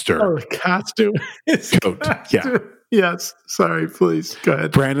duster. Oh, the costume. Coat. Yeah. Yes. Sorry, please. Go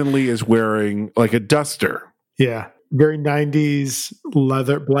ahead. Brandon Lee is wearing like a duster. Yeah. Very 90s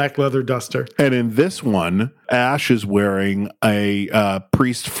black leather duster. And in this one, Ash is wearing a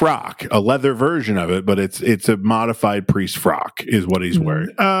priest frock, a leather version of it, but it's a modified priest frock is what he's wearing.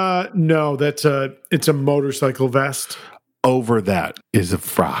 No, it's a motorcycle vest. Over that is a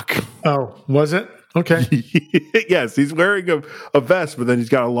frock. Oh, was it? Okay. Yes, he's wearing a vest, but then he's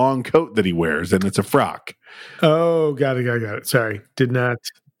got a long coat that he wears, and it's a frock. Oh, got it. Sorry, did not.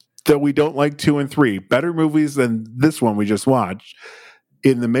 So we don't like 2 and 3. Better movies than this one we just watched.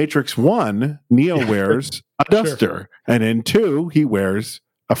 In The Matrix 1, Neo wears a duster, and in 2, he wears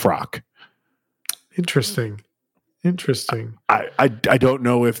a frock. Interesting. I don't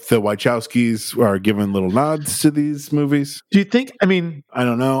know if the Wachowskis are giving little nods to these movies. Do you think? I mean, I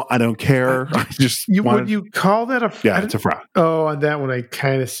don't know. I don't care. I just would you call that a? Yeah, it's a frock. Oh, on that one, I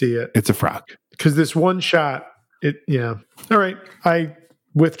kind of see it. It's a frock because this one shot. Yeah. All right. I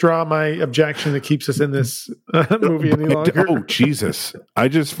withdraw my objection that keeps us in this movie any longer. Oh Jesus! I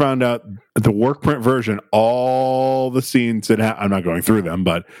just found out the work print version. All the scenes that I'm not going through them,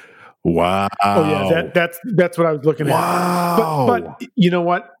 but. Wow. Oh yeah, that's what I was looking at. Wow. But you know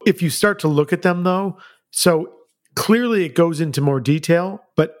what? If you start to look at them though, so clearly it goes into more detail,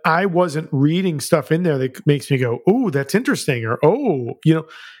 but I wasn't reading stuff in there that makes me go, "Oh, that's interesting," or "Oh,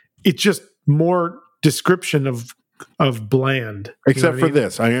 it's just more description of bland." Except for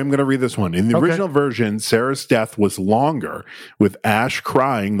this. I am going to read this one. In the original version, Sarah's death was longer, with Ash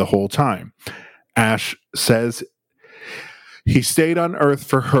crying the whole time. Ash says he stayed on Earth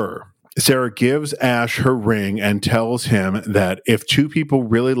for her. Sarah gives Ash her ring and tells him that if 2 people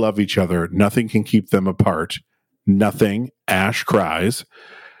really love each other, nothing can keep them apart. Nothing. Ash cries.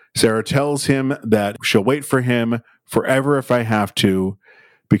 Sarah tells him that she'll wait for him forever if I have to,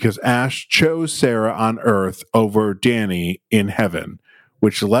 because Ash chose Sarah on Earth over Danny in heaven,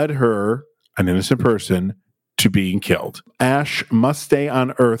 which led her, an innocent person, to being killed. Ash must stay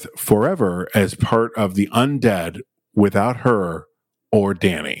on Earth forever as part of the undead without her or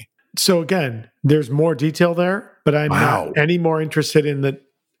Danny. So again, there's more detail there, but I'm not any more interested in the.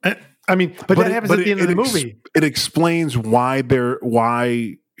 I mean, but that happens at the end of the movie. It explains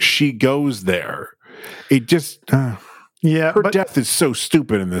why she goes there. It just Yeah, Her but death is so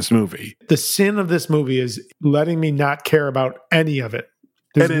stupid in this movie. the sin of this movie is letting me not care about any of it.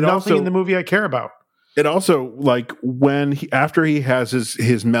 There's And it nothing also- in the movie I care about. It also, like, when after he has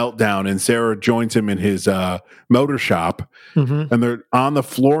his meltdown and Sarah joins him in his motor shop, Mm-hmm. and they're on the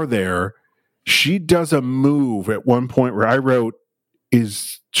floor there, she does a move at one point where I wrote,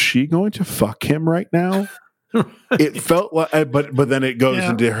 is she going to fuck him right now? It felt like, but then it goes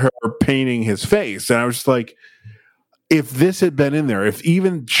into her painting his face, and I was just like, if this had been in there, if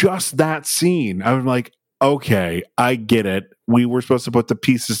even just that scene, I was like, okay, I get it. We were supposed to put the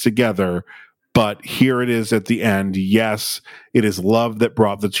pieces together, but here it is at the end. Yes, it is love that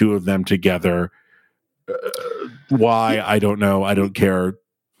brought the two of them together. Why? I don't know. I don't care.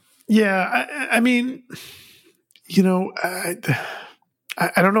 Yeah, I mean, you know, I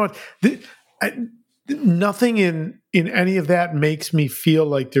don't know what. Nothing in any of that makes me feel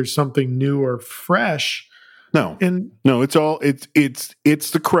like there's something new or fresh. No, And no, it's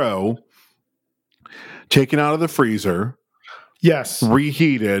the crow taken out of the freezer, yes,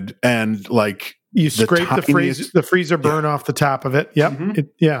 reheated, and like you scrape the freezer burn off the top of it. Yep.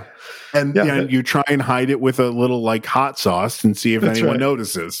 Mm-hmm. And you try and hide it with a little like hot sauce and see if anyone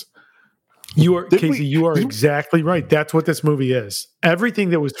notices. You are Casey. You are exactly right. That's what this movie is. Everything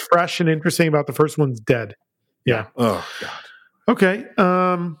that was fresh and interesting about the first one's dead. Yeah. Oh God. Okay.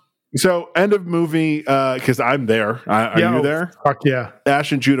 So end of movie, because I'm there. Are you there? Fuck yeah.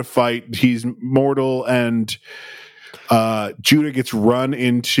 Ash and Judah fight. He's mortal, and Judah gets run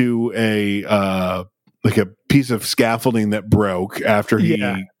into a piece of scaffolding that broke after he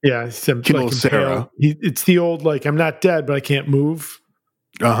kills Sarah. It's the old like, I'm not dead, but I can't move.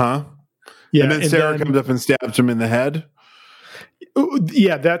 Uh-huh. Yeah, and then Sarah comes up and stabs him in the head.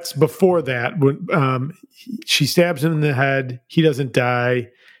 Yeah, that's before that. When she stabs him in the head, he doesn't die.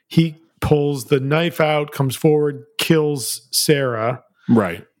 He pulls the knife out, comes forward, kills Sarah.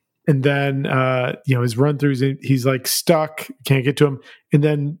 Right. And then, his run throughs, he's like stuck, can't get to him. And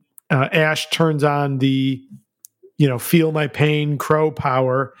then Ash turns on the, feel my pain crow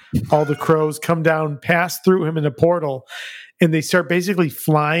power. All the crows come down, pass through him in a portal, and they start basically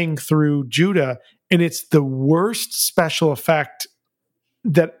flying through Judah. And it's the worst special effect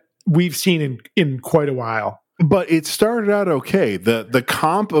that we've seen in quite a while. But it started out okay. The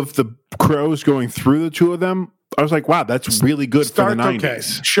comp of the crows going through the two of them, I was like, wow, that's really good for the 90s. Okay.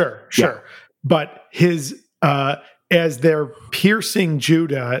 Sure. Yeah. But his as they're piercing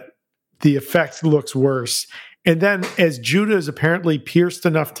Judah, the effect looks worse. And then as Judah is apparently pierced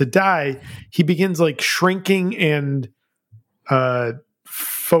enough to die, he begins like shrinking and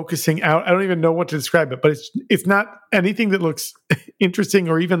focusing out. I don't even know what to describe it, but it's not anything that looks interesting,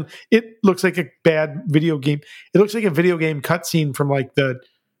 or even it looks like a bad video game. It looks like a video game cutscene from like the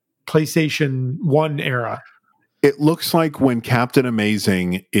PlayStation 1 era. It looks like when Captain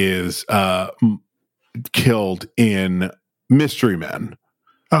Amazing is killed in Mystery Men.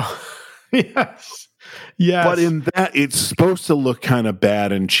 Oh, yes. Yes. But in that, it's supposed to look kind of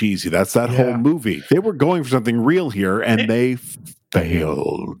bad and cheesy. That's that whole movie. They were going for something real here, and they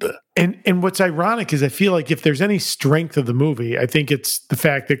failed. And what's ironic is I feel like if there's any strength of the movie, I think it's the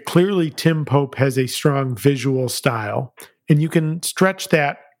fact that clearly Tim Pope has a strong visual style, and you can stretch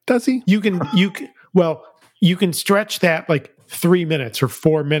that. Does he? You can stretch that like 3 minutes or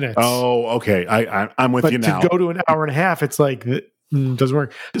 4 minutes. Oh, okay. I'm with you now. To go to an hour and a half, it's like doesn't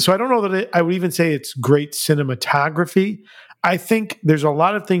work. So I don't know that I would even say it's great cinematography. I think there's a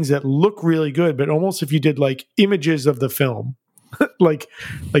lot of things that look really good, but almost if you did like images of the film, like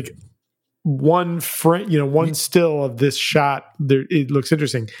one frame, one still of this shot, it looks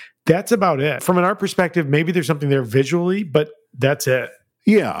interesting. That's about it. From an art perspective, maybe there's something there visually, but that's it.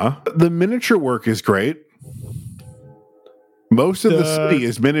 Yeah. The miniature work is great. Most of the city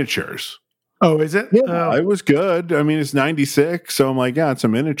is miniatures. Oh, is it? Yeah, it was good. I mean, it's 96, so I'm like, yeah, it's a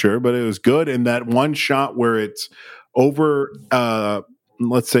miniature, but it was good. And that one shot where it's over,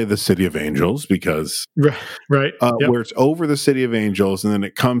 let's say the City of Angels, because right, where it's over the City of Angels, and then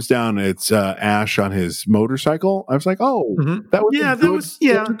it comes down, and it's Ash on his motorcycle. I was like, oh, that was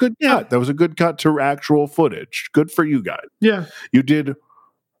a good cut. That was a good cut to actual footage. Good for you guys. Yeah, you did.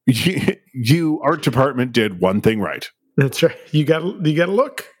 You art department did one thing right. That's right. You got to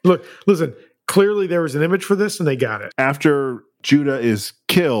look. Listen. Clearly, there was an image for this, and they got it. After Judah is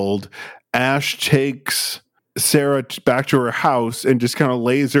killed, Ash takes Sarah back to her house and just kind of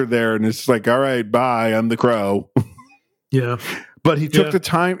lays her there, and it's like, all right, bye, I'm the crow. Yeah. But he took the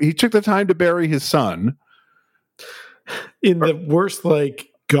time. He took the time to bury his son in the worst, like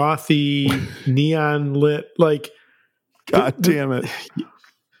gothy, neon lit, like. God damn it!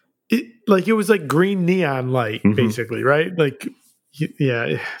 it was like green neon light, basically, right? Like,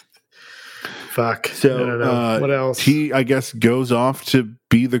 yeah. Fuck. So I don't know. What else? He, I guess, goes off to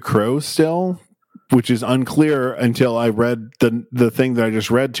be the Crow still, which is unclear until I read the thing that I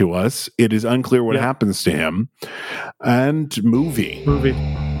just read to us. It is unclear what happens to him. And movie.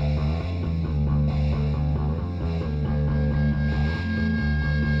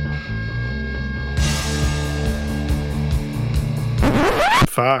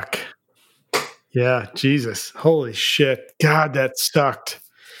 Fuck. Yeah, Jesus. Holy shit. God, that sucked.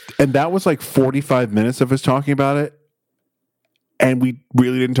 And that was like 45 minutes of us talking about it. And we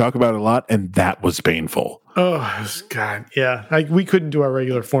really didn't talk about it a lot. And that was painful. Oh, God. Yeah. We couldn't do our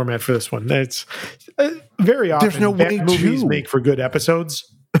regular format for this one. That's very often. There's no way movies to make for good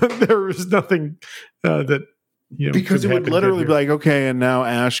episodes. There was nothing that, because it would literally be like, okay, and now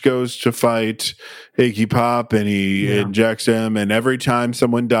Ash goes to fight Iggy Pop and he injects him. And every time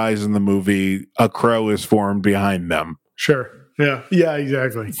someone dies in the movie, a crow is formed behind them. Sure. Yeah. Yeah,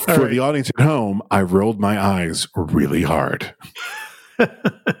 exactly. For the audience at home, I rolled my eyes really hard.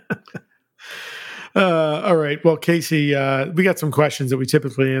 All right. Well, Casey, we got some questions that we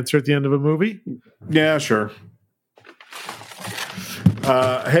typically answer at the end of a movie. Yeah, sure.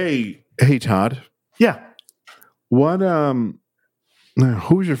 Hey, Todd. Yeah.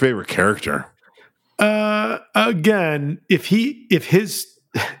 Who's your favorite character? Again, if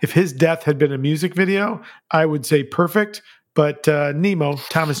his death had been a music video, I would say perfect. But Nemo,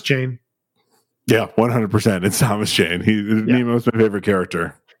 Thomas Jane. Yeah, 100%. It's Thomas Jane. Nemo's my favorite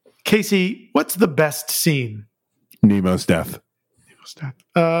character. Casey, what's the best scene? Nemo's death.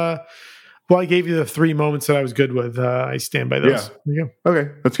 Well, I gave you the 3 moments that I was good with. I stand by those. Yeah. There you go.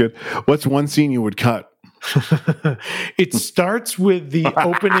 Okay, that's good. What's one scene you would cut? It starts with the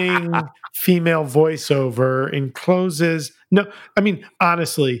opening female voiceover and closes. No, I mean,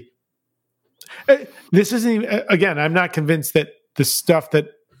 honestly, this isn't even, again, I'm not convinced that the stuff that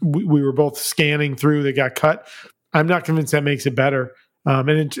we were both scanning through that got cut, I'm not convinced that makes it better.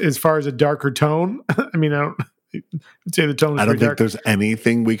 As far as a darker tone, I mean, I'd say the tone is I don't think dark. there's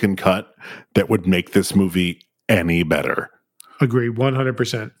anything we can cut that would make this movie any better. Agree,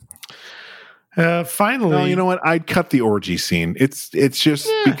 100%. Finally, no, you know what? I'd cut the orgy scene. It's just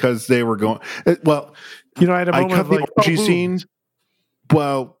because they were going. Well, I had a moment cut of the orgy scene.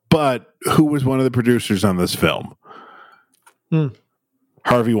 Well, but who was one of the producers on this film?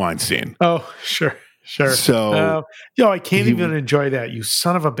 Harvey Weinstein. Oh, sure. So, I can't even enjoy that. You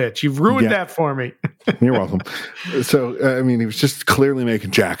son of a bitch! You've ruined that for me. You're welcome. So, I mean, he was just clearly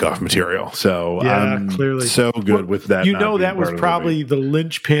making jack off material. So, clearly, so good with that. That was probably the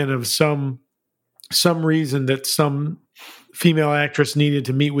linchpin of some reason that some female actress needed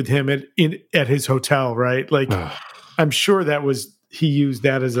to meet with him at his hotel, right? Like, I'm sure he used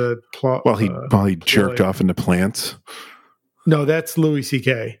that as a plot. Well, he jerked off into plants. No, that's Louis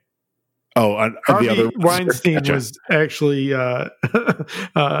C.K. Oh, Harvey the other Weinstein was actually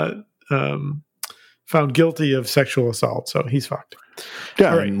found guilty of sexual assault, so he's fucked.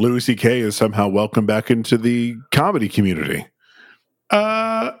 Yeah, right. And Louis C.K. is somehow welcomed back into the comedy community.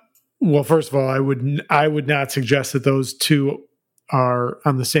 Well, first of all, I would not suggest that those two are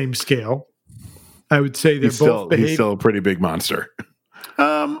on the same scale. I would say they're both. He's still a pretty big monster.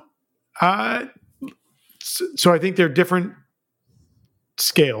 So I think they're different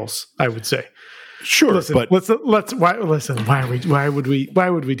scales, I would say. Sure, listen, but why would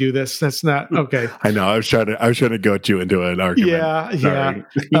we do this? That's not okay. I know. I was trying to goat you into an argument.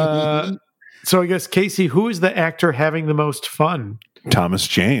 Yeah. So I guess, Casey, who is the actor having the most fun? Thomas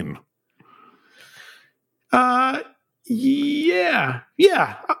Jane. Yeah.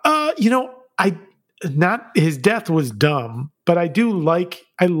 His death was dumb, but I like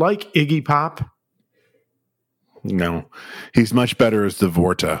Iggy Pop. No, he's much better as the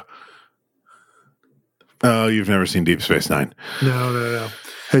Vorta. Oh, you've never seen Deep Space Nine? No.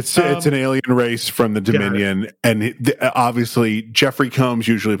 It's an alien race from the Dominion, and obviously Jeffrey Combs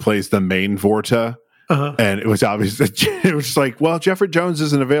usually plays the main Vorta. And it was obvious that it was just like, well, Jeffrey Jones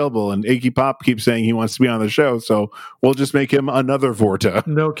isn't available, and Iggy Pop keeps saying he wants to be on the show, so we'll just make him another Vorta.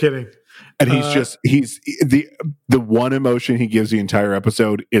 No kidding. And he's the one emotion he gives the entire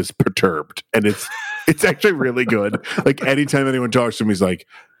episode is perturbed, and it's actually really good. Like anytime anyone talks to him, he's like,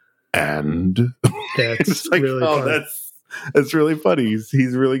 and that's like, really funny. That's really funny.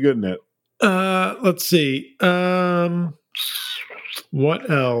 He's really good in it. Let's see. What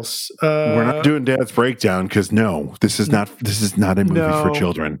else? We're not doing Dad's Breakdown because this is not a movie for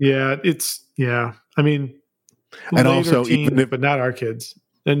children. Yeah, I mean, and also, teen, but not our kids,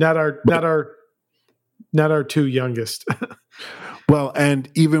 and not our two youngest. Well, and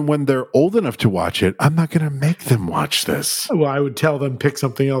even when they're old enough to watch it, I'm not going to make them watch this. Well, I would tell them pick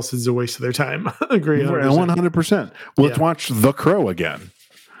something else is a waste of their time. Agree 100%. Let's watch The Crow again.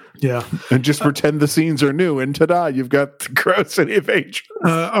 Yeah. And just pretend the scenes are new, and ta-da, you've got The Crow City of Angels.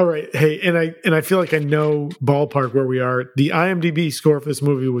 All right. Hey, and I feel like I know ballpark where we are. The IMDb score for this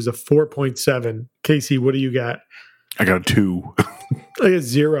movie was a 4.7. Casey, what do you got? I got a 2. I got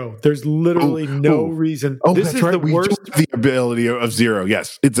 0. There's literally no reason. This is right. The worst. The ability of 0.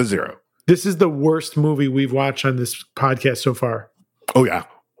 Yes, it's a 0. This is the worst movie we've watched on this podcast so far. Oh, yeah.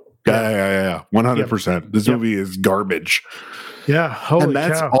 Yeah. 100%. This movie is garbage. Yeah. Holy And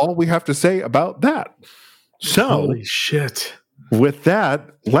that's cow. all we have to say about that. So, holy shit. With that,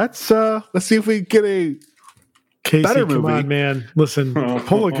 let's see if we get a Casey, better movie. Come on, man. Listen,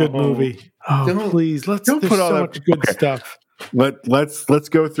 pull a good movie. Oh, please. There's so much good stuff. Let's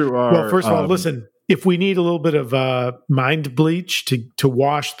go through our. Well, first of all, listen. If we need a little bit of mind bleach to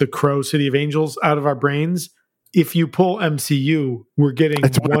wash the Crow City of Angels out of our brains, if you pull MCU, we're getting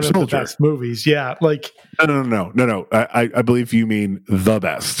one of the best movies. Yeah, like no. I believe you mean the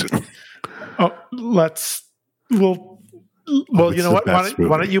best. Oh, well, you know what? Why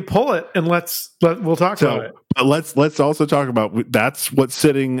don't you pull it and we'll talk about it. But let's also talk about that's what's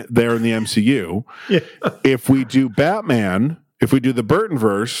sitting there in the MCU. Yeah. If we do Batman, if we do the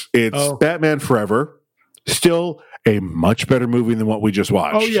Burtonverse, it's Batman Forever. Still a much better movie than what we just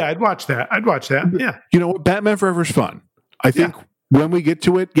watched. Oh yeah, I'd watch that. Yeah. You know what? Batman Forever is fun. I think when we get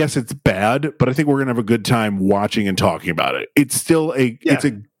to it, yes, it's bad, but I think we're gonna have a good time watching and talking about it. It's still it's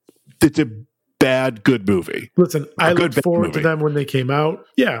a bad, good movie. Listen, I look forward to them when they came out.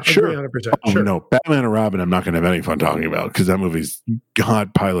 Yeah, sure. 100%. Oh, sure. No, Batman and Robin, I'm not going to have any fun talking about because that movie's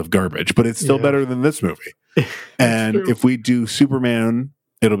god pile of garbage, but it's still better than this movie. And if we do Superman,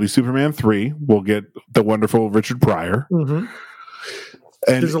 it'll be Superman 3. We'll get the wonderful Richard Pryor. Mm-hmm.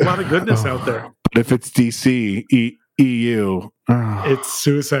 And there's a lot of goodness out there. But if it's DC, EU, it's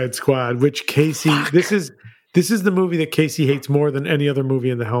Suicide Squad, which Casey, this is the movie that Casey hates more than any other movie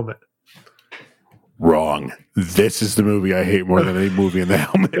in the helmet. Wrong. This is the movie I hate more than any movie in the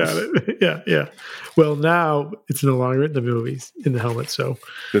helmet. Got it. Yeah. Well, now it's no longer in the movies in the helmet. So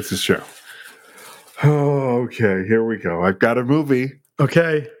this is true. Oh, okay. Here we go. I've got a movie.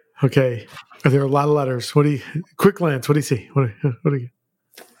 Okay. Are there a lot of letters? Quick glance? What do you see? What do you?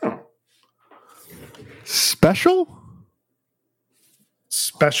 Oh. Special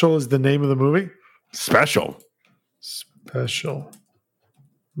is the name of the movie. Special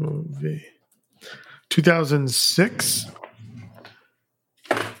movie. 2006.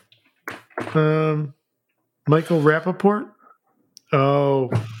 Michael Rappaport. Oh,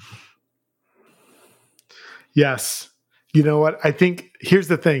 yes. You know what? I think here's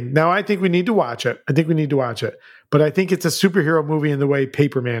the thing. Now I think we need to watch it. But I think it's a superhero movie in the way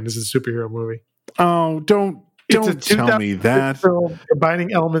Paperman is a superhero movie. Oh, don't tell me that. Film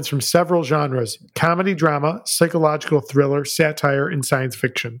combining elements from several genres: comedy, drama, psychological thriller, satire, and science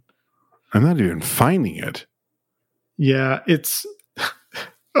fiction. I'm not even finding it. Yeah, it's.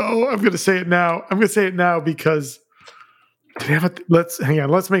 Oh, I'm going to say it now. Because did it have let's hang on.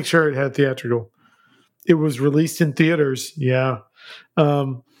 Let's make sure it had theatrical. It was released in theaters. Yeah.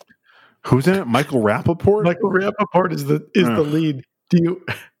 Who's in it? Michael Rappaport. Michael Rappaport is the lead. Do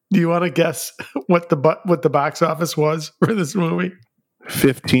you want to guess what the box office was for this movie?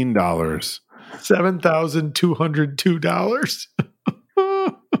 $15. $7,202.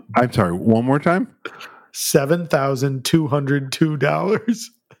 I'm sorry, one more time? $7,202.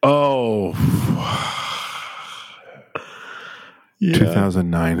 Oh. Yeah.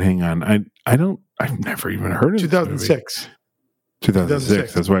 2009. Hang on. I've never even heard of 2006.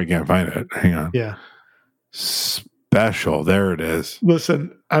 2006. That's why I can't find it. Hang on. Yeah. Special. There it is.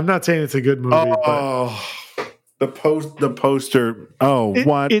 Listen, I'm not saying it's a good movie. Oh. But the poster.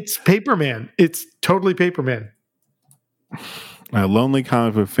 What? It's Paperman. It's totally Paperman. A lonely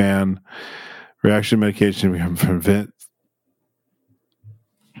comic book fan, reaction medication become convinced.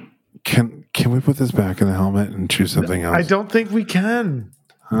 Can we put this back in the helmet and choose something else? I don't think we can.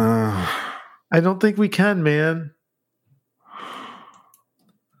 I don't think we can, man.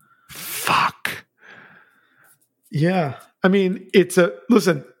 Fuck. Yeah. I mean, it's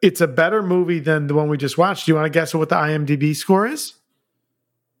a better movie than the one we just watched. Do you want to guess what the IMDb score is?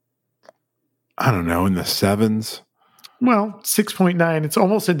 I don't know, in the 7s. Well, 6.9. It's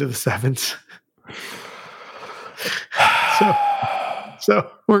almost into the 7s. So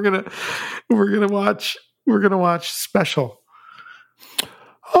we're gonna watch Special.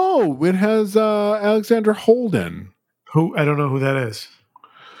 Oh, it has Alexander Holden. Who I don't know who that is.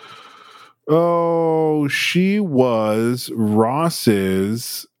 Oh, she was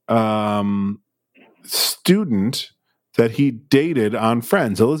Ross's student that he dated on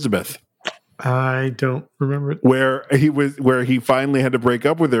Friends, Elizabeth. I don't remember it. Where he finally had to break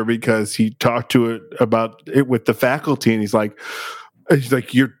up with her because he talked to it about it with the faculty, and he's like,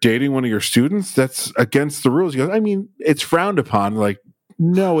 you're dating one of your students? That's against the rules. He goes, I mean, it's frowned upon. Like,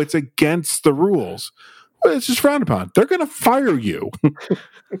 no, it's against the rules. Well, it's just frowned upon. They're going to fire you.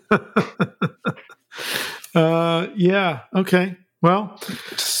 Yeah. Okay. Well,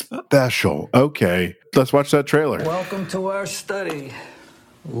 special. Okay. Let's watch that trailer. Welcome to our study,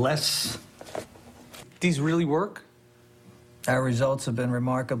 Les. These really work? Our results have been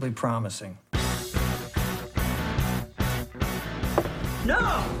remarkably promising.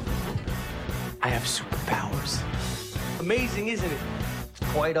 No! I have superpowers. Amazing, isn't it? It's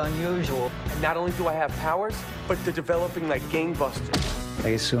quite unusual. And not only do I have powers, but they're developing like gangbusters. I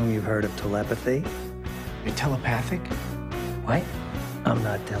assume you've heard of telepathy? You're telepathic? What? I'm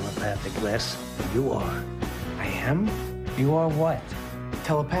not telepathic, Les. You are. I am? You are what?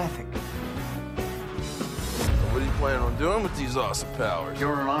 Telepathic. What are you planning on doing with these awesome powers?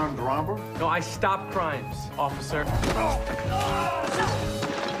 You're an armed robber? No, I stop crimes, officer.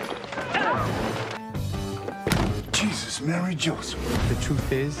 Jesus, Mary Joseph. The truth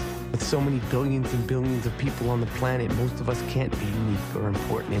is, with so many billions and billions of people on the planet, most of us can't be unique or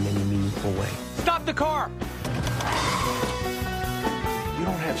important in any meaningful way. Stop the car! You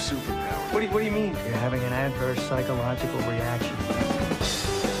don't have superpowers. What do you mean? You're having an adverse psychological reaction.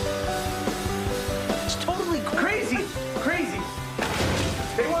 It's totally crazy! Crazy!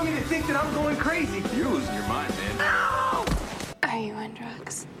 They want me to think that I'm going crazy. You're losing your mind, man. No! Are you on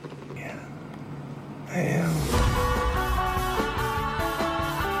drugs? Yeah, I am.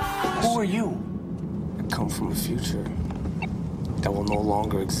 Who are you? I come from a future that will no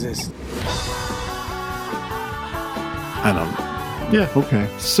longer exist. I don't. Yeah. Okay.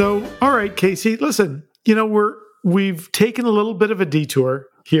 So, all right, Casey, listen, we've taken a little bit of a detour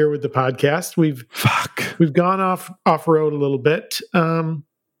here with the podcast. We've gone off road a little bit.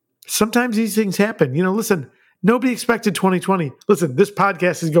 Sometimes these things happen. Listen, nobody expected 2020. Listen, this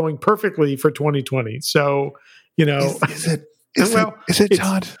podcast is going perfectly for 2020. So, is it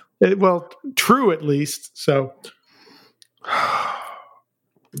Todd? Well, true at least. So,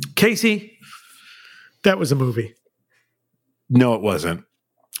 Casey, that was a movie. No, it wasn't.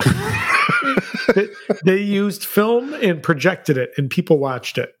 They used film and projected it, and people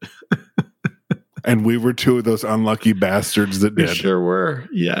watched it. And we were two of those unlucky bastards that did. We sure were.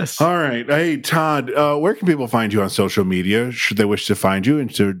 Yes. All right. Hey, Todd, where can people find you on social media? Should they wish to find you,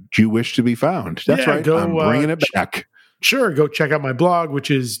 and should you wish to be found? That's right. I'm bringing it back. Sure. Go check out my blog,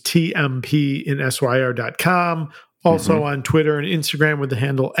 which is tmpinsYR.com. Also on Twitter and Instagram with the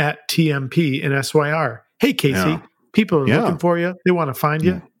handle @tmpinsYR. Hey, Casey, people are looking for you. They want to find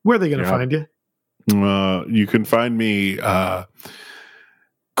you. Where are they going to find you? You can find me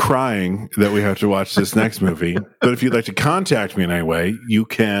crying that we have to watch this next movie. But if you'd like to contact me in any way, you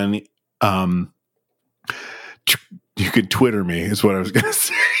can Twitter me, is what I was going to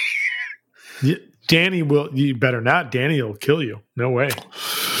say. Danny will. You better not. Danny will kill you. No way.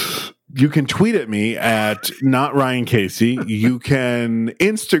 You can tweet at me at not Ryan Casey. You can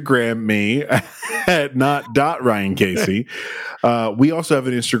Instagram me at not.Ryan Casey. We also have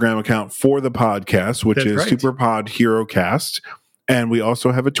an Instagram account for the podcast, which is Superpod HeroCast. And we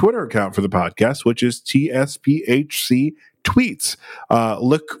also have a Twitter account for the podcast, which is TSPHC Tweets.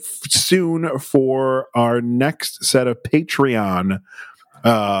 Look soon for our next set of Patreon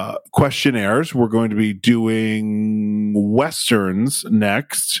questionnaires. We're going to be doing Westerns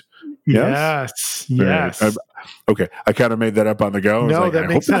next. Yes. Okay. I kind of made that up on the go. No, that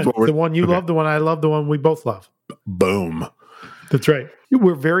makes sense. The one you love, the one I love, the one we both love. Boom. That's right.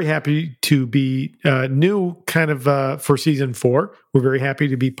 We're very happy to be new kind of for season 4. We're very happy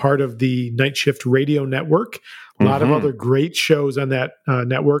to be part of the Night Shift Radio Network. A lot of other great shows on that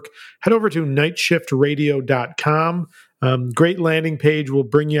network. Head over to nightshiftradio.com. Great landing page. Will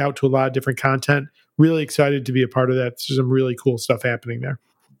bring you out to a lot of different content. Really excited to be a part of that. There's some really cool stuff happening there.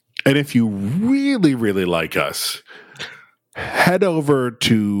 And if you really, really like us, head over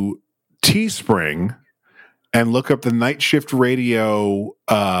to Teespring and look up the Night Shift Radio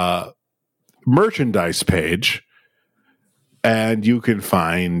merchandise page, and you can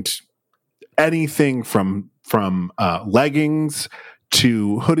find anything from leggings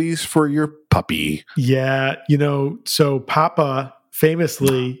to hoodies for your puppy. Yeah, so Papa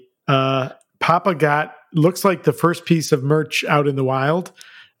famously, Papa looks like the first piece of merch out in the wild.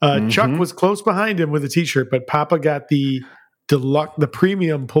 Chuck was close behind him with a t-shirt, but Papa got the the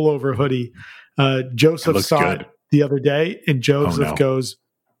premium pullover hoodie. Joseph saw it the other day, and Joseph goes,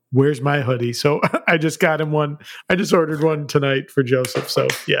 "Where's my hoodie?" So I just got him one. I just ordered one tonight for Joseph. So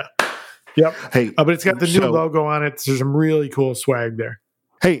yeah, yep. Hey, but it's got the new logo on it. There's some really cool swag there.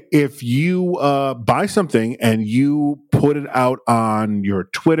 Hey, if you buy something and you put it out on your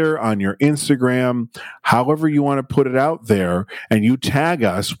Twitter, on your Instagram, however you want to put it out there, and you tag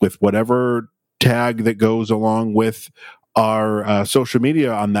us with whatever tag that goes along with our social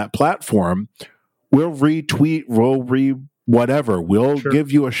media on that platform, we'll retweet, whatever. We'll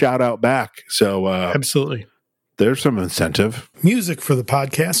give you a shout out back. So absolutely. There's some incentive. Music for the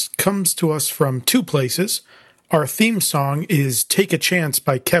podcast comes to us from two places. Our theme song is Take a Chance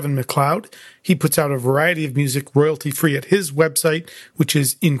by Kevin MacLeod. He puts out a variety of music royalty-free at his website, which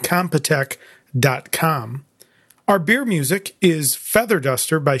is incompetech.com. Our beer music is Feather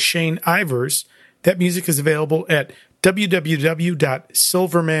Duster by Shane Ivers. That music is available at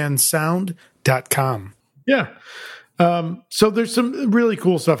www.silvermansound.com. Yeah. So there's some really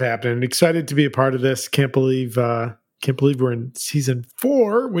cool stuff happening. Excited to be a part of this. Can't believe we're in season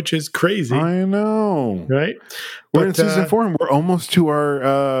 4, which is crazy. I know. Right? We're in season 4 and we're almost to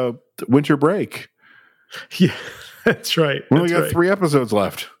our winter break. Yeah, that's right. We only got 3 episodes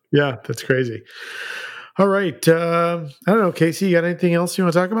left. Yeah, that's crazy. All right. I don't know, Casey, you got anything else you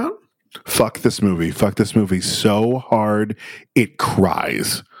want to talk about? Fuck this movie. Fuck this movie so hard it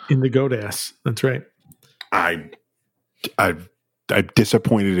cries. In the goat ass. That's right. I'm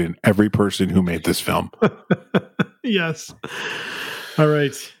disappointed in every person who made this film. Yes. All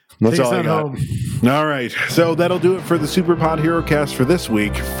right. That's all I got. Home. All right. So that'll do it for the Superpod Hero Cast for this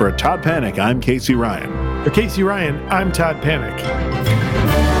week. For Todd Panic, I'm Casey Ryan. For Casey Ryan, I'm Todd Panic.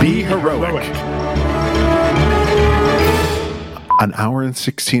 Be heroic. An hour and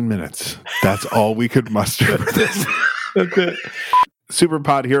 16 minutes. That's all we could muster for this. That's it.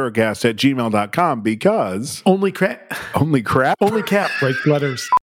 SuperPodHeroCast@gmail.com because only crap writes letters.